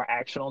taking more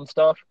action on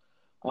stuff.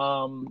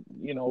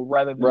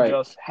 Rather than Right.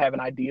 just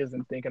having ideas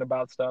and thinking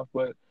about stuff,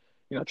 but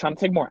trying to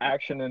take more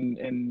action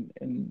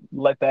and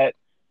let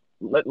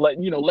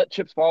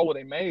chips fall where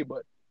they may,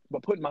 but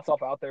putting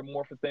myself out there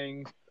more for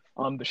things.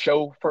 The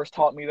show first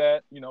taught me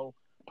that,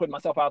 putting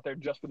myself out there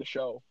just for the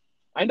show.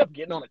 I end up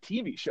getting on a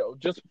TV show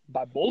just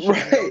by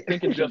bullshit, Right.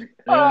 thinking just,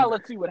 Yeah.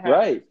 let's see what happens.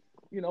 Right.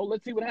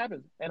 Let's see what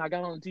happens. And I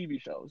got on a TV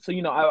show. So,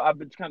 I've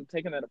been kind of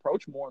taking that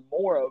approach more and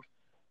more of,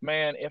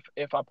 man,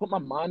 if I put my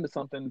mind to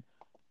something,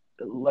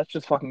 let's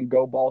just fucking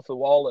go balls to the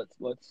wall.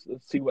 Let's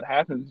see what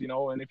happens,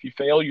 and if you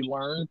fail, you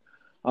learn.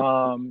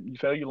 And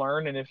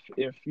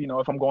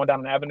if I'm going down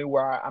an avenue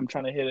where I'm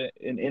trying to hit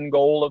an end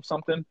goal of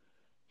something,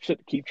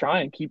 shit, keep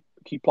trying, keep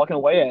plucking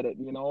away at it,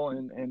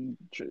 and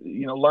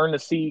learn to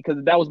see,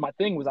 because that was my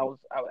thing, was I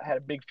had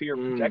a big fear of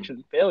rejection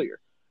and failure.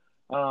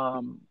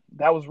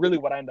 That was really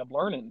what I ended up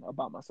learning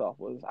about myself,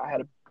 was I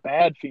had a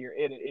bad fear.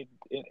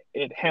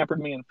 It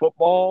hampered me in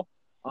football,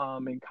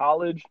 in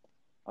college.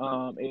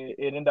 It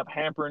ended up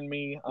hampering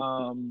me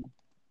kind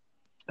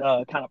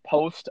of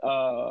post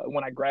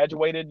when I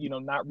graduated,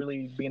 not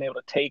really being able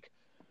to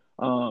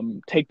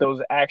take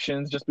those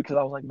actions, just because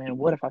I was like, man,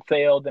 what if I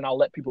failed? Then I'll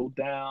let people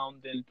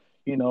down. Then,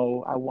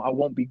 I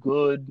won't be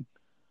good.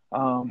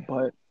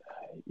 But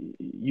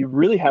you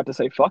really have to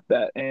say fuck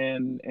that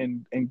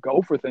and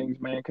go for things,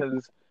 man,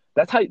 because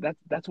that's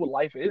what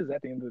life is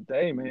at the end of the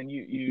day, man.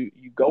 You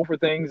go for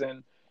things,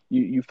 and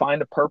you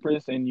find a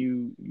purpose, and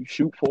you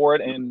shoot for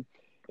it. And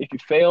if you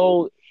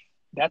fail,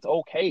 that's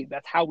okay.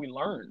 That's how we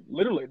learn.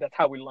 Literally, that's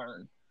how we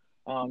learn.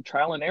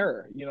 Trial and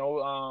error,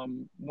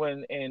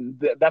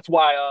 that's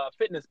why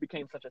fitness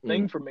became such a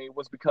thing for me,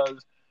 was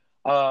because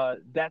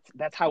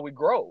that's how we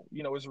grow,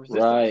 is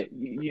resistance. Right.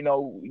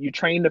 You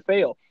train to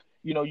fail.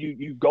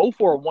 You go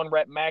for a 1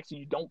 rep max and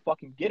you don't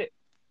fucking get it.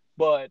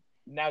 But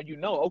now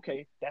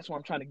okay, that's what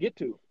I'm trying to get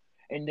to.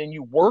 And then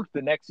you work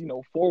the next,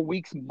 4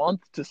 weeks,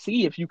 month to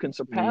see if you can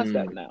surpass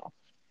that now.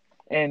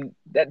 And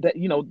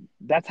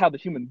that's how the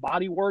human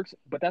body works,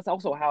 but that's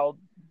also how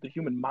the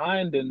human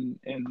mind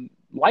and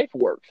life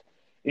works.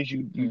 Is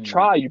you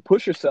try, you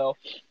push yourself,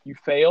 you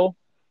fail.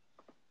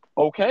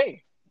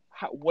 Okay,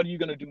 what are you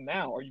gonna do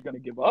now? Are you gonna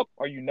give up?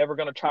 Are you never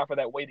gonna try for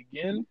that weight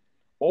again,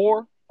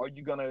 or are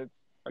you gonna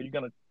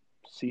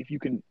see if you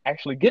can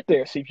actually get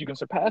there? See if you can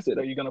surpass it.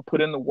 Are you gonna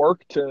put in the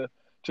work to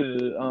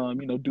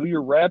do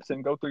your reps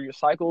and go through your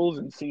cycles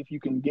and see if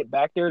you can get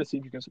back there to see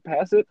if you can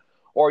surpass it?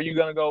 Or are you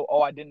gonna go,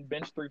 oh, I didn't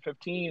bench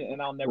 315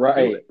 and I'll never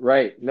do it?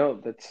 Right.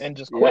 No, that's, and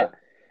just quit.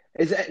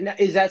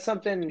 Is that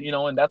something?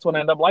 And that's what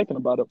I end up liking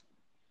about it.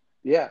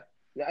 Yeah.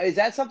 Is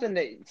that something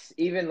that's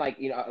even like,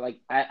 like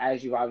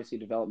as you obviously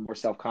develop more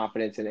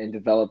self-confidence and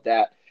develop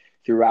that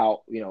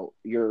throughout,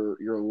 your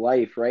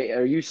life, right?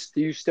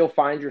 Do you still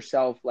find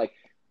yourself like,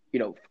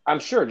 I'm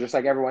sure just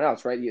like everyone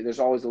else, right? There's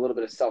always a little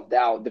bit of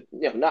self-doubt,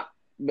 not,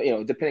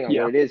 depending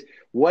on what it is.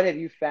 What have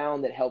you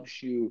found that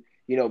helps you,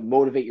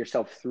 motivate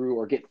yourself through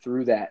or get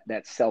through that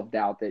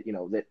self-doubt that,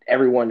 that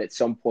everyone at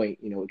some point,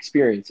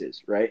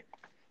 experiences, right?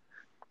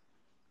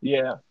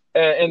 Yeah.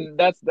 And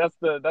that's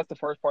the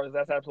first part, is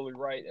that's absolutely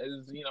right.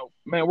 Is,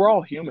 man, we're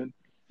all human,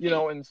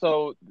 and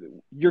so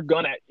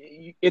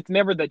it's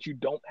never that you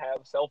don't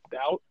have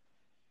self-doubt.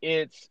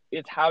 It's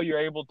how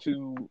you're able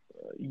to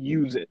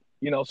use it,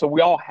 so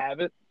we all have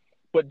it,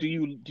 but do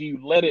you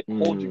let it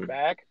hold you Mm.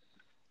 back,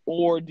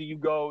 or do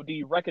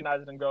you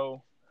recognize it and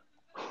go,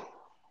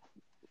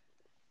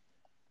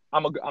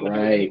 I'm gonna do it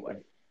Right. anyway,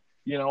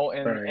 you know?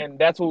 Right. And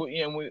that's what,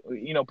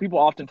 people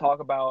often talk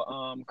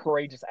about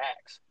courageous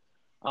acts,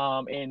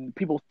 and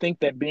people think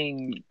that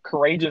being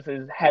courageous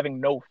is having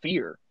no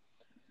fear,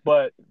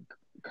 but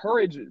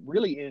courage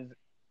really is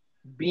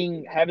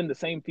having the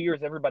same fear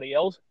as everybody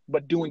else,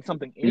 but doing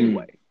something Mm.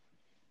 anyway.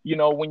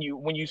 When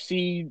you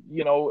see,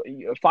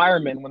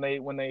 firemen,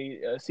 when they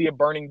see a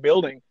burning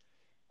building,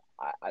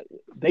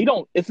 they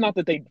don't. It's not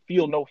that they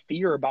feel no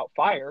fear about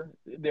fire.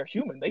 They're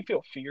human. They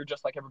feel fear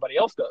just like everybody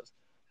else does.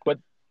 But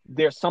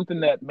there's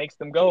something that makes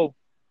them go,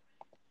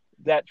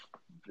 that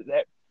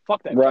that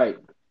fuck that Right.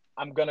 fire.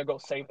 I'm gonna go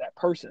save that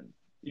person.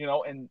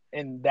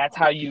 And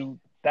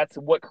that's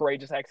what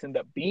courageous acts end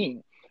up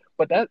being.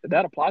 But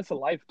that applies to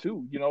life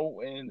too.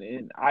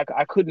 And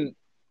I couldn't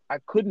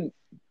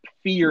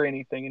fear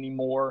anything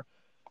anymore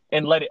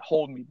and let it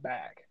hold me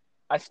back.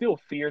 I still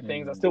fear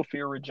things. I Mm. still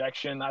fear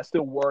rejection. I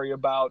still worry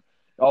about,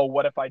 oh,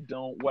 what if I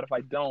don't? What if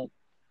I don't?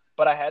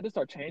 But I had to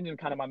start changing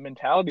kind of my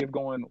mentality of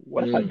going,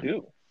 what if I Mm.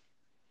 do?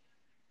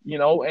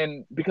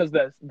 And because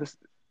this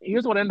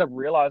here's what I ended up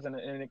realizing,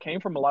 and it came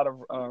from a lot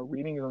of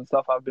readings and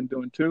stuff I've been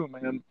doing too,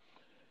 man.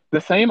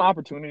 The same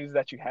opportunities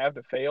that you have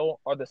to fail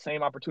are the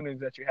same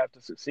opportunities that you have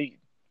to succeed.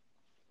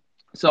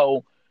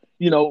 So,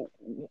 you know,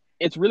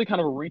 it's really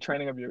kind of a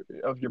retraining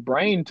of your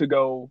brain to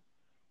go,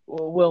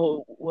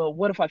 well,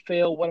 what if I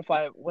fail? What if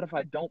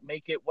I don't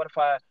make it? What if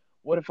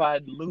I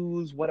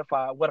lose? What if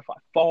I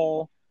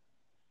fall?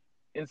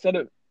 Instead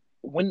of,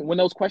 when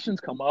those questions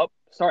come up,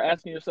 start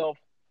asking yourself,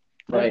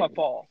 what if I Right.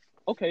 fall?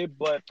 Okay,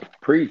 but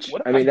Preach.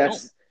 what if I I mean, don't?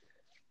 that's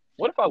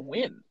What if I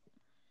win?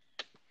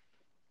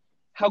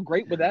 How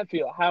great would that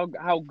feel?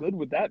 How good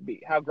would that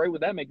be? How great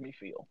would that make me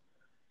feel?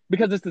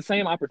 Because it's the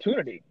same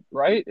opportunity,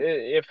 right?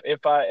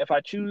 If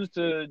I choose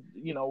to,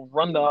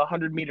 run the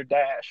 100-meter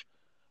dash,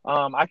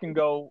 I can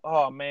go,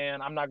 oh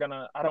man, I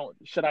don't,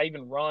 should I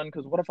even run?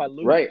 Because what if I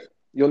right. lose?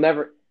 You'll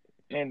never.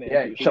 And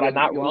Yeah. should I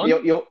not run?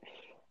 You'll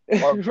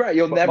Or right.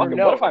 You'll but never fuck it, what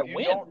know if I if you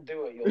win? don't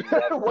do it. You'll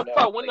never What if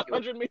I know. win the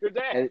Like 100-meter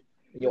dash? and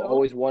You you'll know,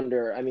 always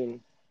wonder. I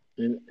mean,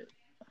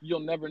 you'll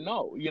never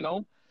know.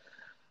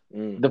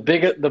 mm. The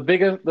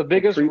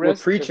biggest We're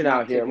risk should preaching be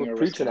out here. taking We're a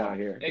risk preaching out alone.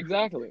 here.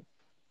 Exactly,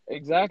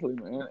 exactly,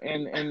 man.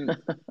 And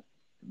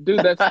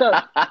dude, that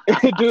stuff,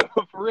 dude,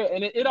 for real.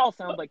 And it all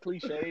sounds like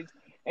cliches.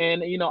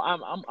 And Of I'm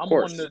one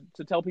course.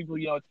 to tell people,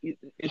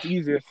 it's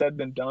easier said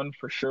than done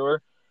for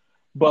sure.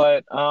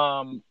 But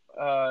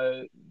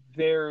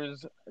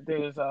there's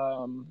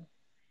I'm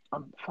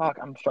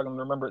struggling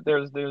to remember.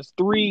 There's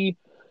three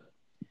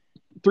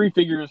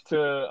figures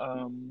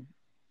to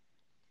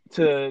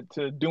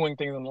doing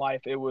things in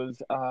life. It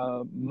was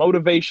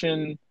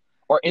motivation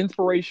or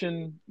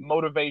inspiration,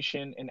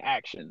 motivation, and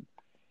action.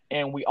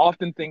 And we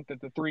often think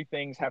that the three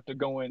things have to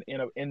go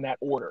in that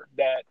order.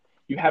 That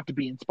you have to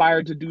be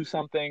inspired to do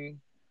something,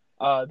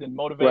 then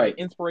motivated. Right.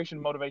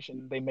 Inspiration,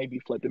 motivation, they may be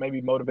flipped. It may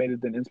be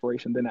motivated, then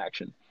inspiration, then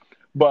action.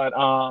 But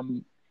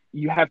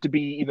you have to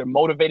be either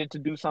motivated to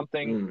do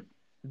something, Mm.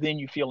 then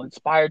you feel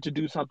inspired to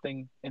do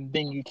something, and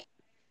then you.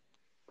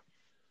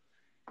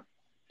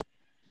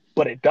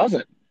 But it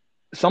doesn't.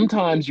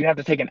 Sometimes you have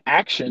to take an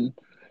action,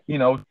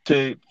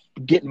 to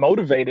get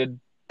motivated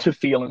to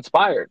feel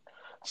inspired.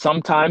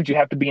 Sometimes you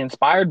have to be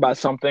inspired by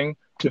something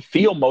to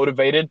feel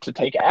motivated to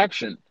take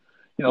action.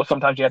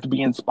 Sometimes you have to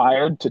be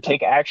inspired to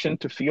take action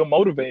to feel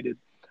motivated.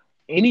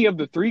 Any of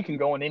the three can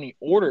go in any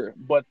order,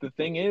 but the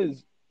thing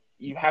is,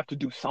 you have to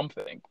do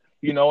something.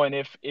 And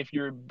if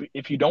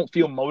you don't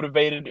feel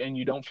motivated and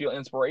you don't feel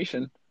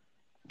inspiration,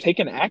 take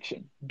an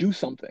action, do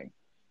something,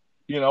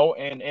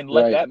 and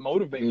let Right. that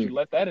motivate you, Mm.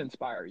 let that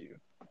inspire you.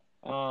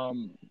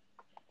 Um,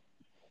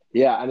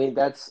 Yeah. I mean,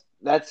 that's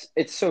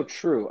it's so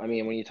true. I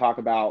mean, when you talk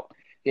about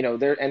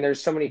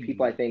there's so many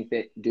people I think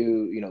that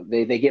do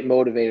they get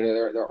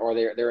motivated or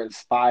they're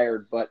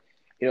inspired, but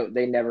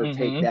they never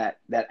take hmm that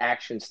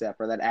action step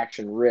or that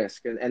action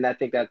risk, and I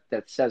think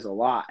that says a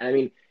lot. And I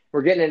mean,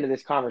 we're getting into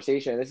this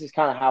conversation. This is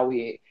kind of how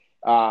we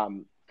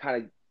kind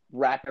of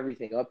wrap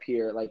everything up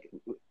here. Like,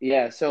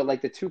 yeah. So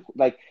like the two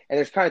and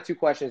there's kind of two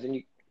questions, and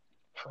you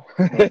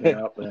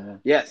Yeah,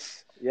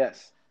 yes, Yeah,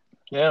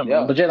 yeah.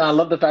 man. but Jalen, I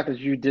love the fact that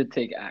you did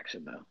take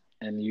action though,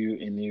 and you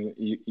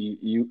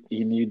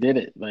did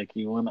it. Like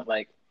you want to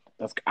like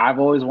that's I've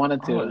always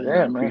wanted to, Oh and I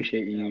yeah, man.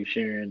 appreciate you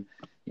sharing,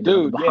 the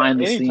Dude, yeah, behind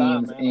the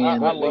anytime, scenes man. I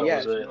and But what love goes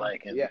yes, this, with it. man.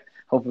 Like, and yeah.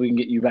 hopefully we can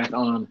get you back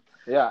on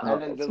Yeah,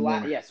 and then some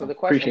more. so So the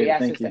question appreciate we it. ask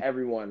Thank this you. to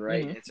everyone,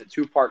 right? hmm It's a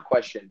two-part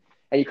question,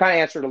 and you kind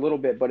of answered a little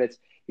bit, but it's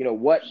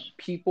what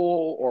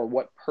people or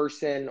what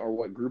person or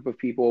what group of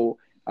people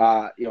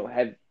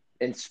have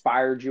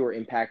inspired you or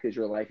impacted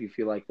your life you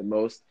feel like the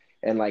most,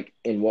 and like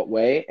in what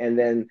way? And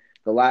then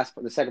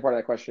the second part of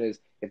that question is,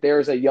 if there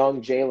is a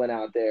young Jalen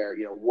out there,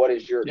 what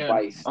is your Yeah.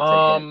 advice to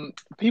him?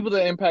 People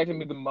that impacted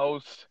me the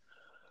most,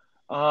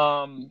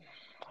 um,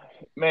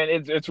 man,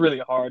 it's really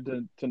hard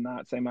to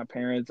not say my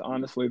parents.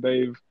 Honestly,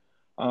 they've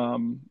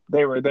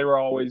They were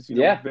always,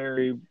 Yeah.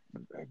 very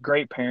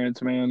great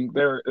parents, man.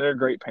 They're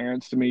great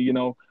parents to me.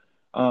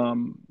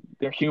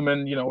 They're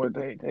human. They have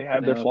their Yeah,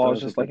 that's flaws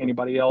always a just good like one.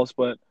 anybody else,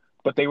 but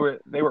they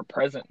were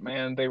present,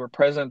 man. They were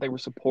present. They were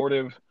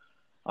supportive.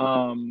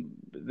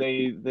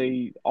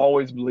 They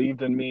always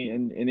believed in me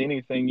and in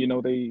anything.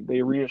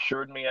 They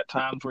reassured me at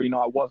times where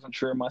I wasn't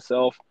sure of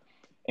myself,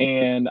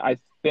 and I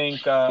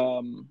think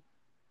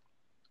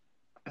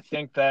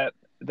that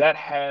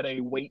had a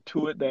weight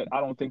to it that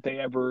I don't think they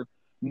ever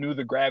knew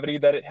the gravity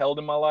that it held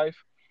in my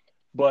life.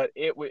 But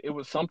it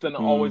was something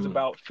always Mm.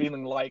 about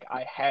feeling like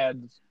I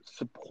had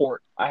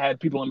support. I had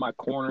people in my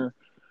corner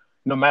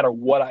no matter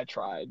what I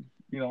tried.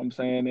 You know what I'm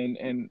saying?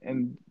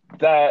 And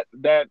that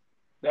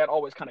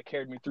always kind of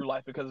carried me through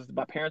life because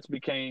my parents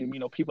became,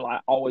 people I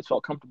always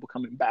felt comfortable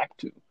coming back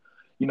to,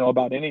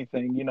 about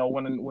anything.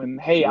 When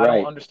hey, I don't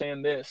Right.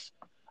 understand this,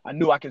 I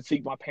knew I could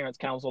seek my parents'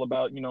 counsel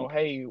about,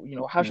 hey,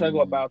 how should I go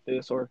Mm. about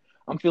this, or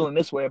I'm feeling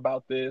this way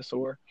about this,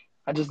 or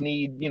I just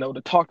need,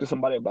 to talk to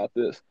somebody about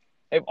this.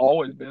 They've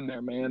always been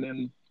there, man.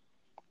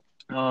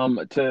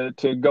 And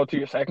to go to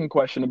your second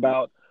question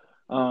about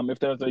if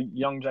there's a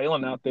young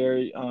Jalen out there,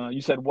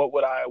 you said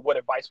what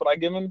advice would I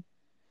give him?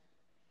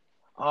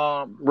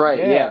 Right.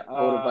 Yeah, Yeah.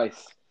 What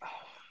advice?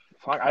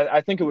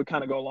 I think it would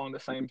kind of go along the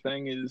same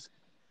thing. Is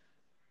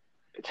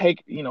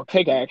take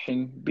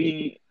action.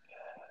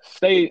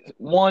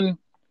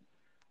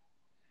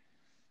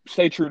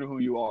 Stay true to who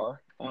you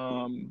are.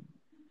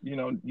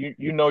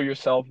 You know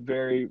yourself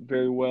very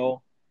very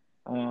well.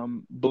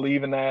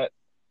 Believe in that.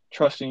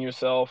 Trust in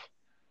yourself.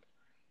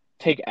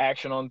 Take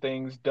action on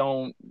things.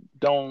 Don't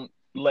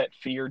let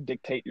fear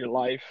dictate your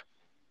life.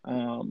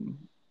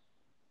 Um,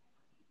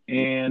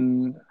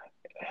 and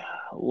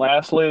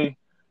lastly,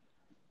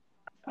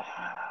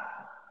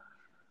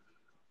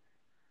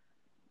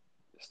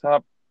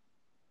 stop.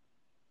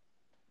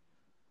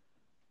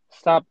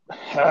 Stop.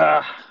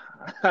 I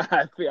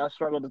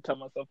struggle to tell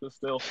myself this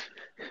still.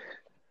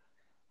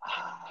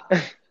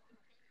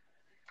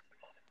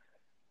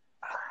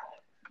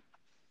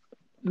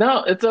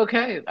 No, it's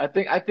okay. I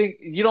think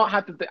you don't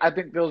have to. I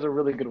think those are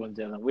really good ones,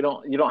 Jalen.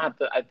 You don't have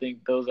to. I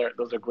think those are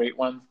great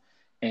ones,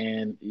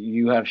 and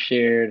you have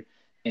shared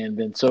and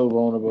been so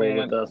vulnerable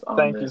with Man, us on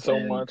thank you this, so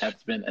and much.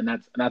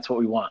 that's what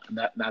we want, and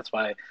that's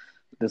why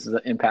this is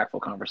an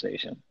impactful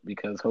conversation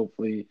because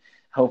hopefully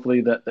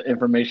the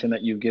information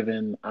that you've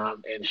given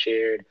and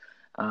shared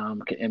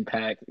can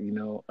impact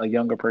a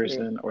younger Yeah.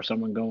 person or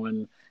someone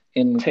going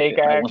in Take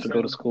that wants to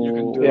go to action. You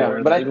can school do Yeah. or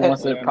it. But that even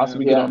wants to Yeah, man.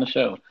 possibly get on yeah. the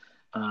show.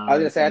 I was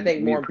gonna say, I And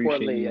think we more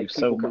appreciate importantly, you like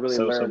people could really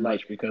so learn. much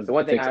Like because the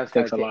one thing it I was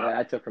kind takes of a lot. that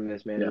I took from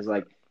this, man, Yeah. is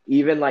like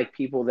even like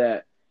people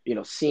that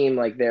seem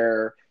like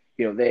they're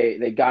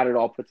they got it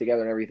all put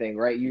together and everything,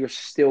 right? You're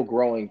still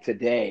growing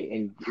today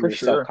in For your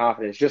self sure.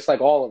 confidence, just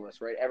like all of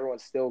us, right?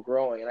 Everyone's still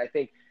growing, and I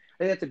think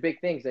that's a big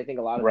thing because I think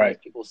a lot of times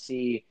Right. people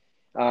see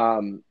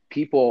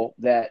people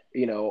that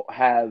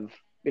have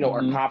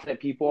are Hmm. confident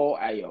people,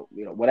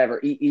 whatever,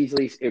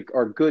 easily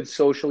are good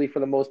socially for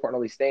the most part, and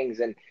all these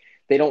things, and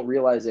they don't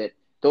realize that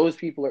those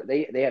people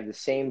they have the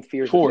same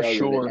fears of For failure that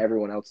sure.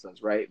 everyone else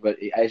does, right? But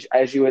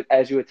as you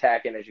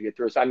attack and as you get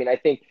through, so I mean, I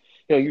think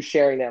you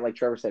sharing that, like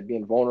Trevor said,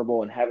 being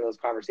vulnerable and having those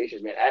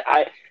conversations, man.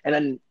 And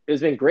then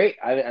it's been great.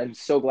 I'm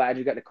so glad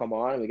you got to come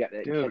on and we got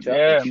to Dude, catch up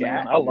and yeah, man.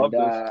 chat. I And love this.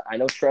 I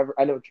know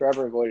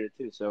Trevor avoided it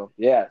too. So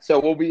yeah, so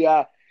we'll be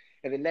and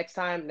the next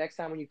time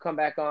when you come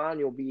back on,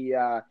 you'll be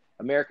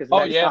America's Oh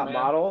Next yeah, Top man.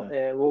 Model,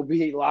 and we'll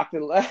be locked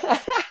in.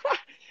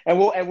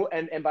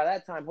 And by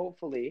that time,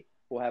 hopefully,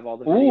 we'll have all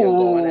the video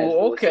going as the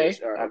Ooh, listeners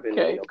okay. have been,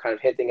 Okay. kind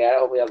of hinting at it.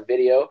 Hopefully, have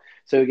video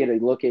so we get a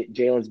look at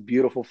Jalen's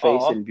beautiful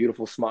face Oh, and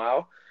beautiful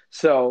smile.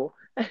 So,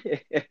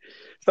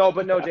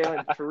 but no,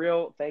 Jalen, for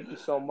real, thank you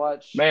so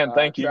much. man,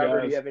 thank you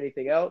Trevor, do you guys. have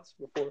anything else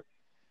before?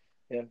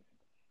 Yeah.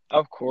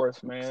 Of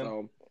course, man.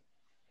 So,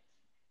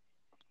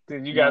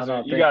 Dude, you No, guys are no,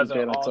 you thank you, guys are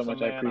Jalen, so awesome,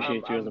 much. I man. I'm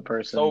appreciate you as a I'm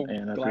person, so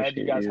and I glad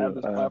you appreciate guys have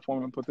you. this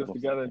platform and put this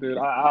together, dude.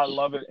 I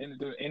love it. And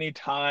dude,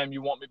 anytime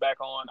you want me back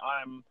on,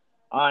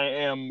 I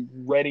am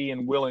ready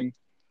and willing.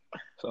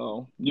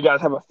 So you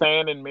guys have a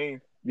fan in me.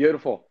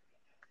 beautiful.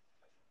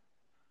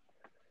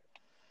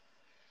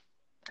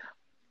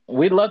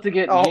 We'd love to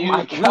get Oh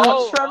my you.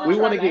 gosh, Trevor We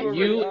want trying to to get act like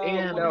you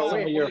and no, some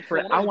wait. of your So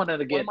friends. one of I the wanted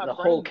to one of get my the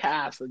whole friends,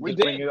 cast and we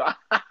just bring did you on.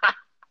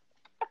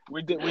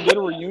 we did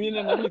a reunion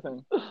and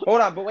everything.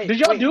 Hold on, but wait, Did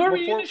y'all wait, do a before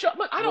reunion show?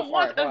 Look, I don't all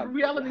watch right, hold on.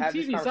 reality Have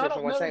this TV, so I conversation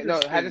don't one know second. No,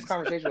 these have this things.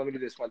 conversation. Let me do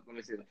this one. Let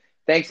me see.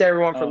 Thanks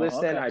everyone for Oh,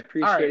 listening. okay. I All right.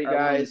 appreciate it, All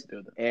right. We'll guys.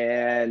 do that.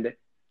 And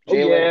Oh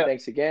Jalen, yeah.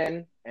 thanks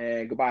again.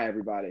 And goodbye,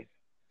 everybody.